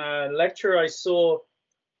lecture I saw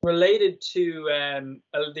related to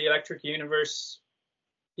the electric universe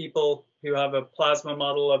people who have a plasma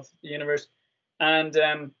model of the universe, and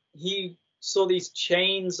he saw these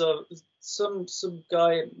chains of some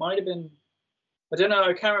guy. It might have been, I don't know,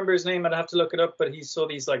 I can't remember his name. I'd have to look it up. But he saw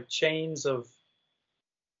these like chains of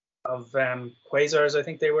quasars. I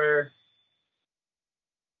think they were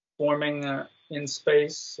forming in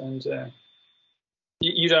space. And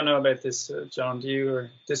you don't know about this, John, do you? Or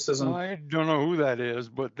this doesn't? I don't know who that is,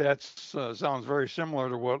 but that sounds very similar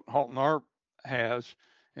to what Halton Arp has.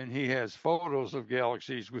 And he has photos of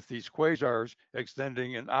galaxies with these quasars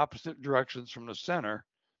extending in opposite directions from the center.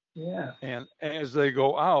 Yeah. And as they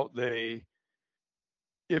go out,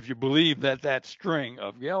 if you believe that string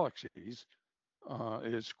of galaxies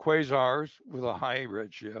is quasars with a high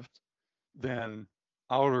redshift, then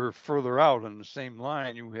further out in the same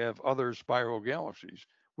line, you have other spiral galaxies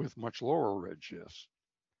with much lower redshifts.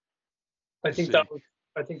 I think that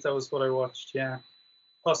was what I watched. Yeah.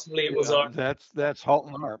 Possibly it was Arp. That's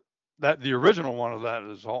Halton Arp. That the original one of that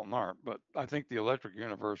is Halton Arp, but I think the electric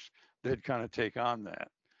universe did kind of take on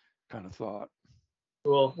that kind of thought.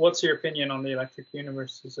 Well, what's your opinion on the electric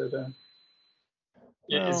universe? Is it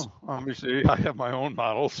well, obviously I have my own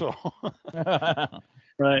model, so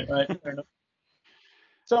right, fair enough.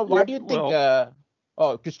 So what do you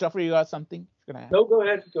think? Christopher, you have something? No, go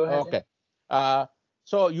ahead. Okay.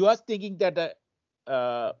 So you are thinking that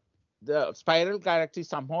the spiral galaxies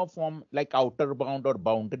somehow form like outer bound or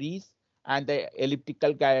boundaries, and the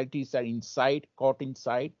elliptical galaxies are caught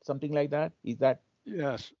inside, something like that? Is that?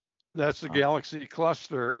 Yes, that's the galaxy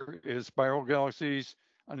cluster. Is spiral galaxies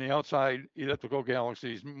on the outside, elliptical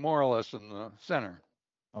galaxies more or less in the center.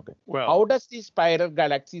 Okay. Well, how does these spiral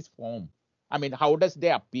galaxies form? I mean, how does they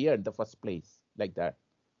appear in the first place like that?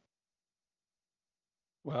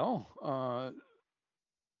 Well,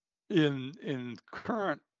 in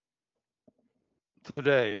current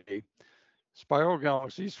today, spiral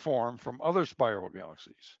galaxies form from other spiral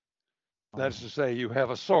galaxies. That is to say, you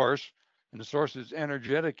have a source, and the source is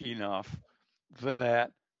energetic enough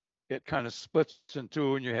that it kind of splits in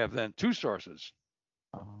two, and you have then two sources.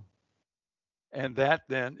 And that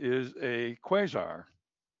then is a quasar.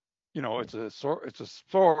 It's a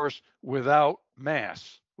source without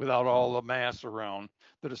mass, without all the mass around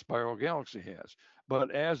that a spiral galaxy has.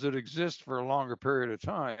 But as it exists for a longer period of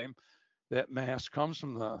time, that mass comes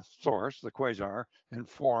from the source, the quasar, and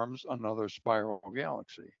forms another spiral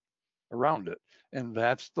galaxy around it. And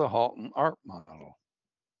that's the Halton Arp model.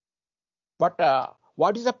 But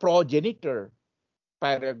what is a progenitor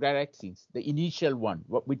spiral galaxies, the initial one,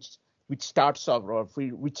 which starts off or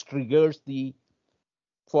which triggers the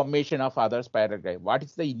formation of other spiral galaxies? What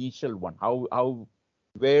is the initial one?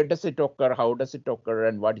 Where does it occur? How does it occur?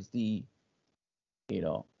 And what is the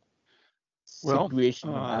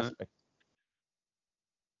situation aspect?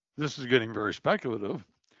 This is getting very speculative,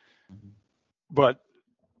 but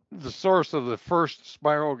the source of the first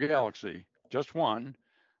spiral galaxy, just one,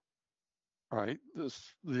 right?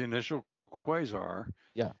 The initial quasar,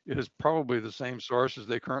 is probably the same source as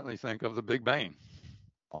they currently think of the Big Bang.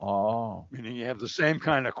 Oh, meaning you have the same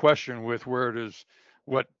kind of question with where it is,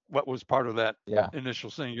 what was part of that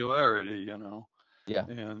initial singularity, Yeah.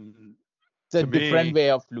 And it's a different way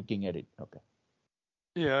of looking at it. Okay.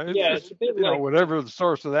 Yeah, it's a bit like, whatever the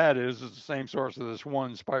source of that is the same source of this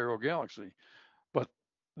one spiral galaxy. But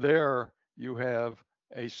there you have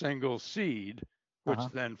a single seed, which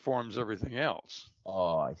then forms everything else.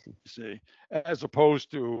 Oh, I see. See, as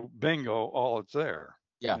opposed to bingo, all it's there.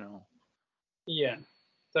 Yeah. Yeah,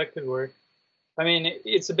 that could work. I mean,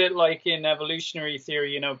 it's a bit like in evolutionary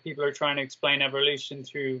theory, people are trying to explain evolution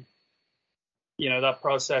through, that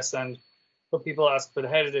process. But people ask, but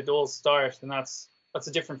how did it all start? And that's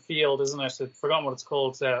a different field, isn't it? I've forgotten what it's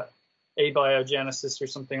called, abiogenesis or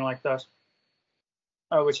something like that,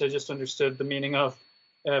 which I just understood the meaning of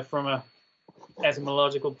from a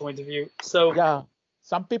etymological point of view. So yeah,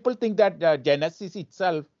 some people think that genesis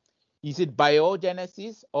itself, is it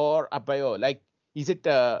biogenesis or abio? Like, is it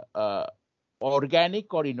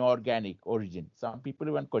organic or inorganic origin? Some people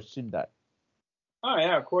even question that. Oh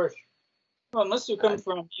yeah, of course. Well, it must have come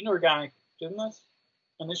from inorganic, didn't it?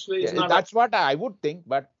 Initially, that's what I would think.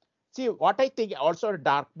 But see, what I think also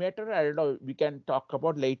dark matter, I don't know, we can talk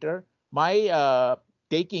about later. My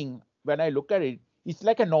taking, when I look at it, it's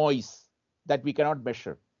like a noise that we cannot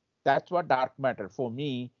measure. That's what dark matter for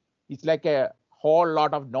me. It's like a whole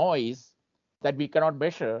lot of noise that we cannot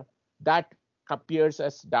measure that appears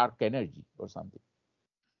as dark energy or something.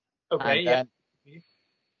 Okay.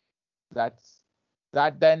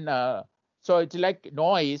 That then, so it's like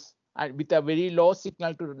noise, and with a very low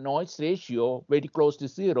signal to noise ratio, very close to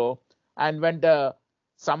zero. And when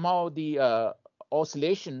somehow the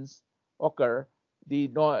oscillations occur,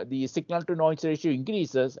 the signal to noise ratio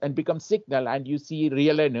increases and becomes signal, and you see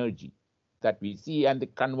real energy that we see, and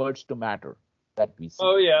it converts to matter that we see.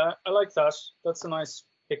 Oh yeah, I like that. That's a nice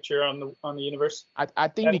picture on the universe. I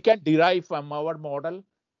think we can derive from our model.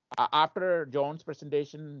 After John's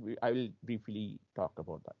presentation, I will briefly talk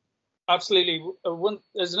about that. Absolutely.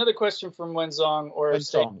 There's another question from Wenzong or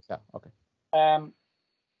Wenzong, yeah, okay.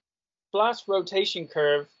 Flat rotation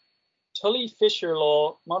curve, Tully-Fisher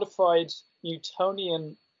law, modified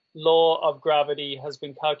Newtonian law of gravity has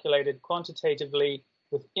been calculated quantitatively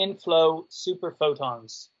with inflow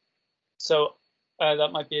superphotons. So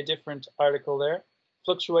that might be a different article there.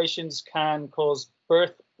 Fluctuations can cause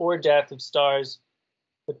birth or death of stars.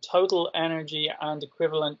 The total energy and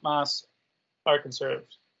equivalent mass are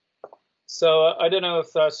conserved. So I don't know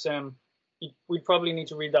if that's we probably need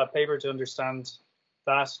to read that paper to understand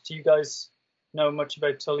that. Do you guys know much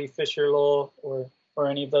about Tully-Fisher law or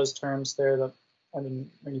any of those terms there that I didn't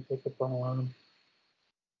really pick up on?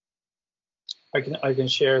 I can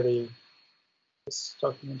share this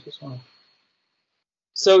document as well.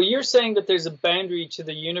 So you're saying that there's a boundary to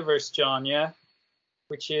the universe, John, yeah?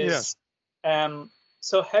 Which is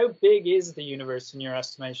so how big is the universe in your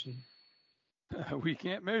estimation? We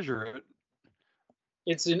can't measure it.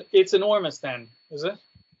 It's enormous then, is it?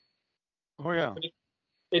 Oh yeah.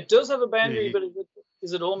 It does have a boundary, but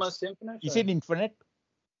is it almost infinite? Is it infinite?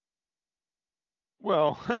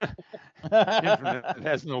 Well, infinite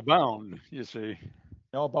has no bound, you see.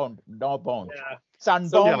 No bound. Yeah. It's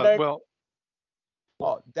unbounded. Yeah,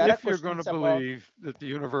 well, if you're going to about... believe that the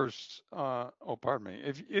universe, pardon me,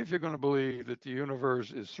 if you're going to believe that the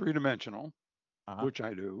universe is three-dimensional, which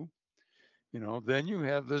I do, then you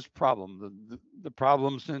have this problem. The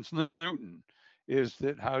problem since Newton is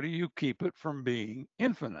that how do you keep it from being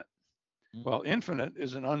infinite? Well, infinite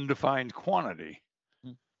is an undefined quantity.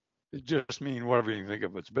 It just means whatever you think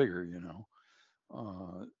of it's bigger,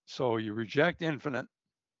 So you reject infinite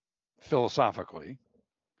philosophically,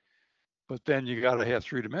 but then you got to have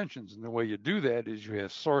three dimensions. And the way you do that is you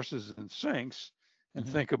have sources and sinks and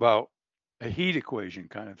think about a heat equation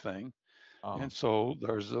kind of thing. And so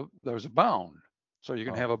there's a bound. So you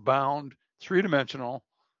can have a bound three-dimensional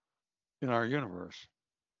in our universe.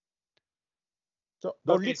 So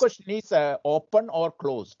the only question is open or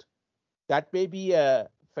closed. That may be a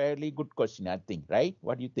fairly good question, I think, right?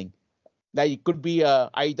 What do you think? Like it could be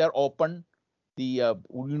either open, the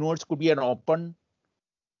universe could be an open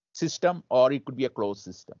system, or it could be a closed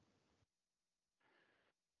system.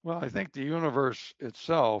 Well, I think the universe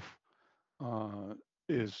itself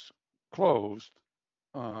is closed,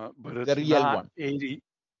 but it's the real not one. 80.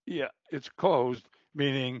 Yeah, it's closed,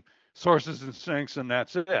 meaning sources and sinks, and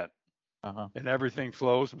that's it. And everything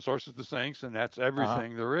flows from sources to sinks, and that's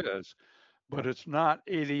everything there is. But it's not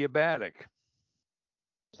adiabatic.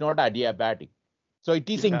 It's not adiabatic. So it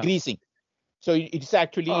is increasing. So it's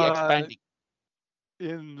actually expanding.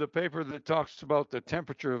 In the paper that talks about the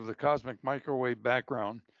temperature of the cosmic microwave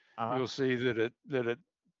background, you'll see that it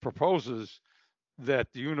proposes that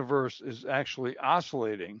the universe is actually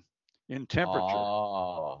oscillating in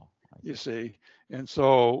temperature. You see, and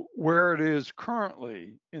so where it is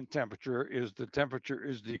currently in temperature is the temperature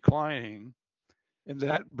is declining, and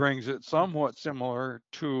that brings it somewhat similar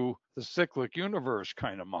to the cyclic universe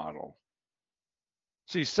kind of model.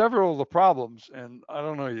 See, several of the problems, and I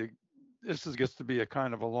don't know, this gets to be a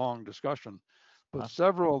kind of a long discussion, but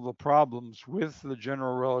several of the problems with the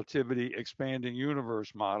general relativity expanding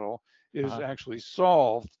universe model is actually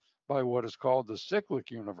solved by what is called the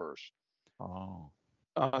cyclic universe.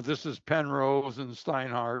 This is Penrose and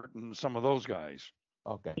Steinhardt and some of those guys.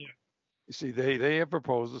 Okay. You see, they have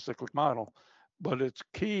proposed a cyclic model, but it's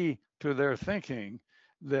key to their thinking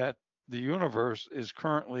that the universe is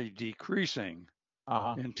currently decreasing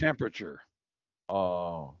in temperature.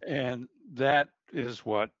 And that is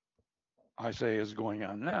what I say is going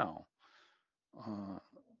on now.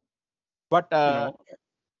 But that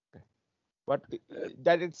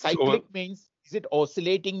it's cyclic means, is it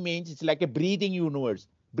oscillating means it's like a breathing universe?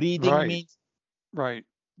 Breathing means? Right.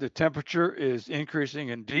 The temperature is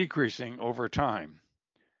increasing and decreasing over time.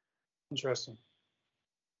 Interesting.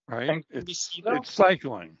 Right? It's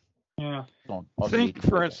cycling. Yeah. Think,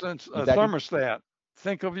 for instance, a thermostat.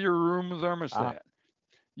 Think of your room thermostat.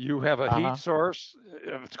 You have a heat source.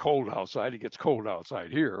 If it's cold outside, it gets cold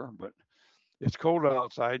outside here, but it's cold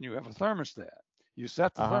outside and you have a thermostat. You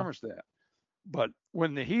set the thermostat. But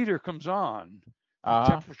when the heater comes on, the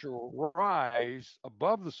temperature will rise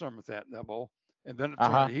above the thermostat level, and then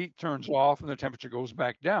the heat turns off and the temperature goes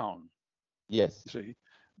back down. Yes. See,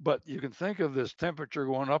 but you can think of this temperature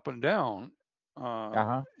going up and down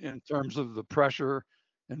in terms of the pressure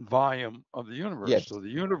and volume of the universe. Yes. So the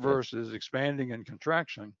universe is expanding and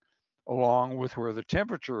contraction along with where the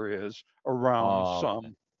temperature is around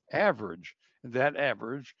some average. And that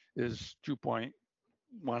average is 2.18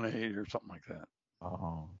 or something like that.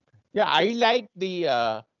 Yeah, I like the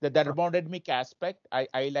thermodynamic aspect.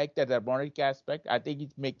 I like the thermodynamic aspect. I think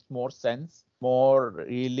it makes more sense, more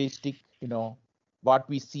realistic. You know, what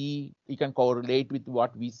we see, we can correlate with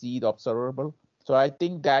what we see, the observable. So I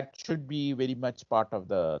think that should be very much part of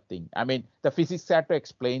the thing. I mean, the physics have to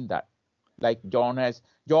explain that. Like John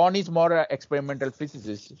is more an experimental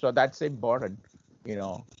physicist, so that's important. You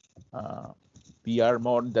know, we are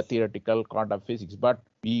more in the theoretical quantum physics, but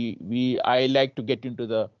I like to get into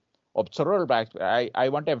the observable aspect. I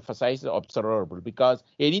want to emphasize the observable, because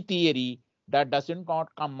any theory that doesn't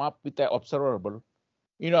not come up with the observable,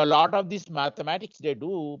 you know, a lot of these mathematics they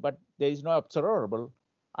do, but there is no observable.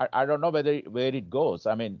 I don't know where it goes.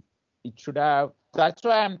 I mean, it should have. That's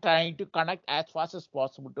why I'm trying to connect as fast as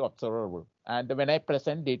possible to observable. And when I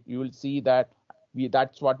present it, you will see that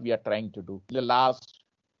that's what we are trying to do. The last,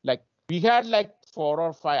 like, we had like 4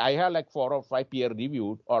 or 5. I had like 4 or 5 peer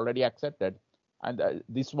reviewed, already accepted, and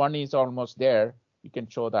this one is almost there. You can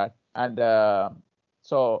show that. And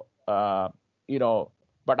you know,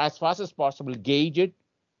 but as fast as possible, gauge it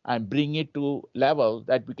and bring it to level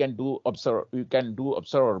that we can do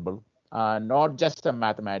observable, not just the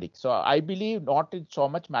mathematics. So I believe not in so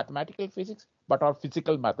much mathematical physics, but our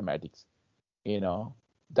physical mathematics, you know,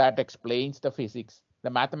 that explains the physics, the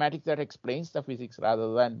mathematics that explains the physics,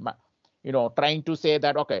 rather than, you know, trying to say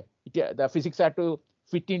that, okay, the physics have to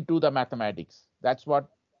fit into the mathematics. That's what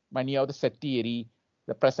many of the set theory,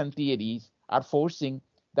 the present theories are forcing,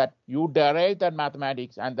 that you derive that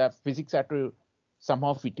mathematics and the physics have to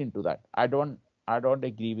somehow fit into that. I don't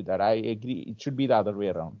agree with that. I agree it should be the other way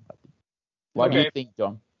around. What do you think,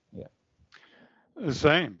 John? Yeah. The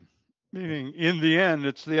same. Meaning, in the end,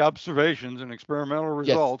 it's the observations and experimental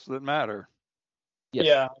results that matter. Yes,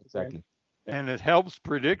 yeah, exactly. And it helps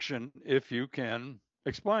prediction if you can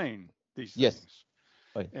explain these things.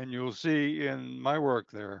 Right. And you'll see in my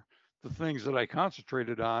work there, the things that I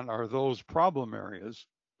concentrated on are those problem areas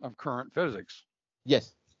of current physics.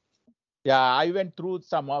 Yes. Yeah, I went through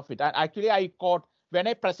some of it. And actually, I caught, when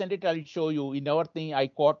I present it, I'll show you in our thing, I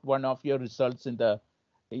caught one of your results in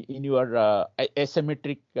your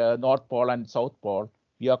asymmetric North Pole and South Pole.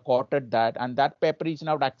 You have quoted that, and that paper is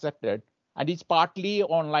now accepted, and it's partly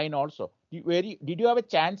online also. Did you have a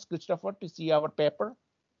chance, Christopher, to see our paper?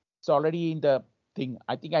 It's already in the thing.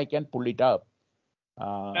 I think I can pull it up.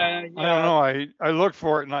 I don't know. I looked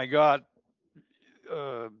for it and I got,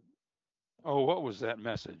 what was that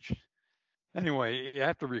message? Anyway, you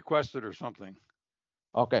have to request it or something.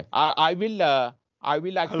 Okay, I will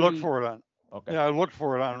actually. I look for it on. Okay. Yeah, I looked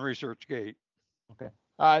for it on ResearchGate. Okay.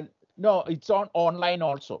 No, it's online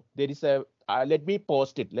also. There is a. Let me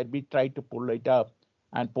post it. Let me try to pull it up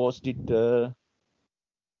and post it.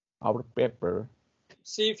 Our paper.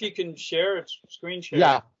 See if you can share it. Screen share.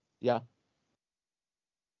 Yeah. Yeah.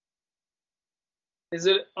 Is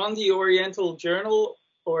it on the Oriental Journal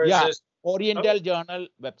or is it Oriental Journal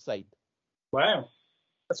website? Wow,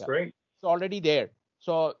 that's great. It's already there.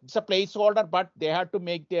 So it's a placeholder, but they have to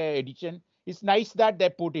make the edition. It's nice that they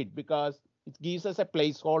put it because it gives us a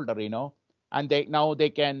placeholder, you know, and now they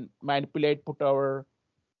can manipulate, put our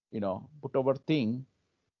thing.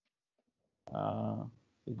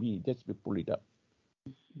 Let me just pull it up.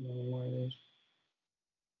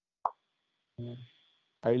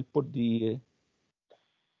 I'll put the.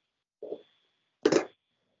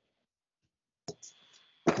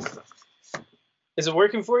 Is it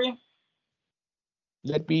working for you?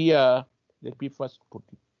 Let me first put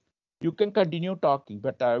it. You can continue talking,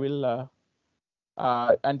 but I will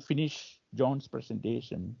and finish John's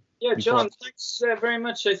presentation. Yeah, John, thanks very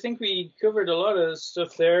much. I think we covered a lot of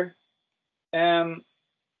stuff there. And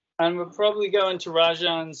we'll probably go into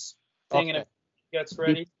Rajan's thing and if it gets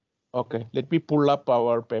ready. Okay, let me pull up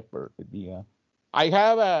our paper. I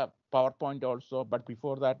have a PowerPoint also, but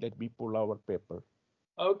before that, let me pull our paper.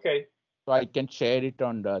 Okay. So I can share it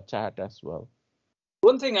on the chat as well.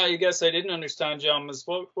 One thing I guess I didn't understand, John, was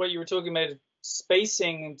what you were talking about,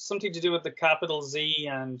 spacing, something to do with the capital Z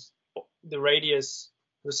and the radius.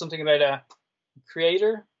 There's something about a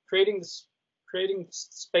creating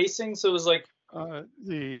spacing. So it was like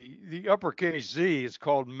the uppercase Z is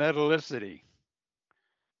called metallicity,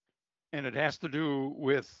 and it has to do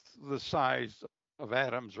with the size of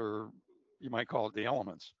atoms, or you might call it the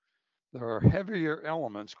elements. There are heavier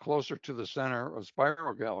elements closer to the center of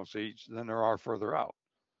spiral galaxies than there are further out.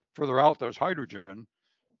 Further out, there's hydrogen.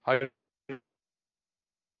 Hydrogen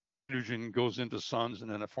goes into suns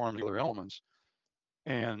and then it forms other elements.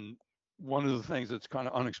 And one of the things that's kind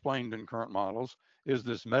of unexplained in current models is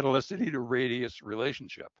this metallicity to radius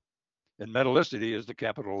relationship. And metallicity is the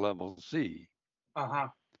capital level C. Uh-huh.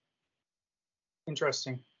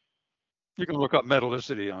 Interesting. You can look up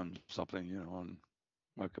metallicity on something, on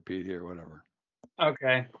Wikipedia or whatever.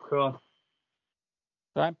 Okay, cool.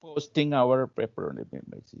 So I'm posting our paper. Let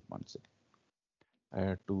me see 1 second. I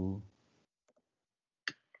have to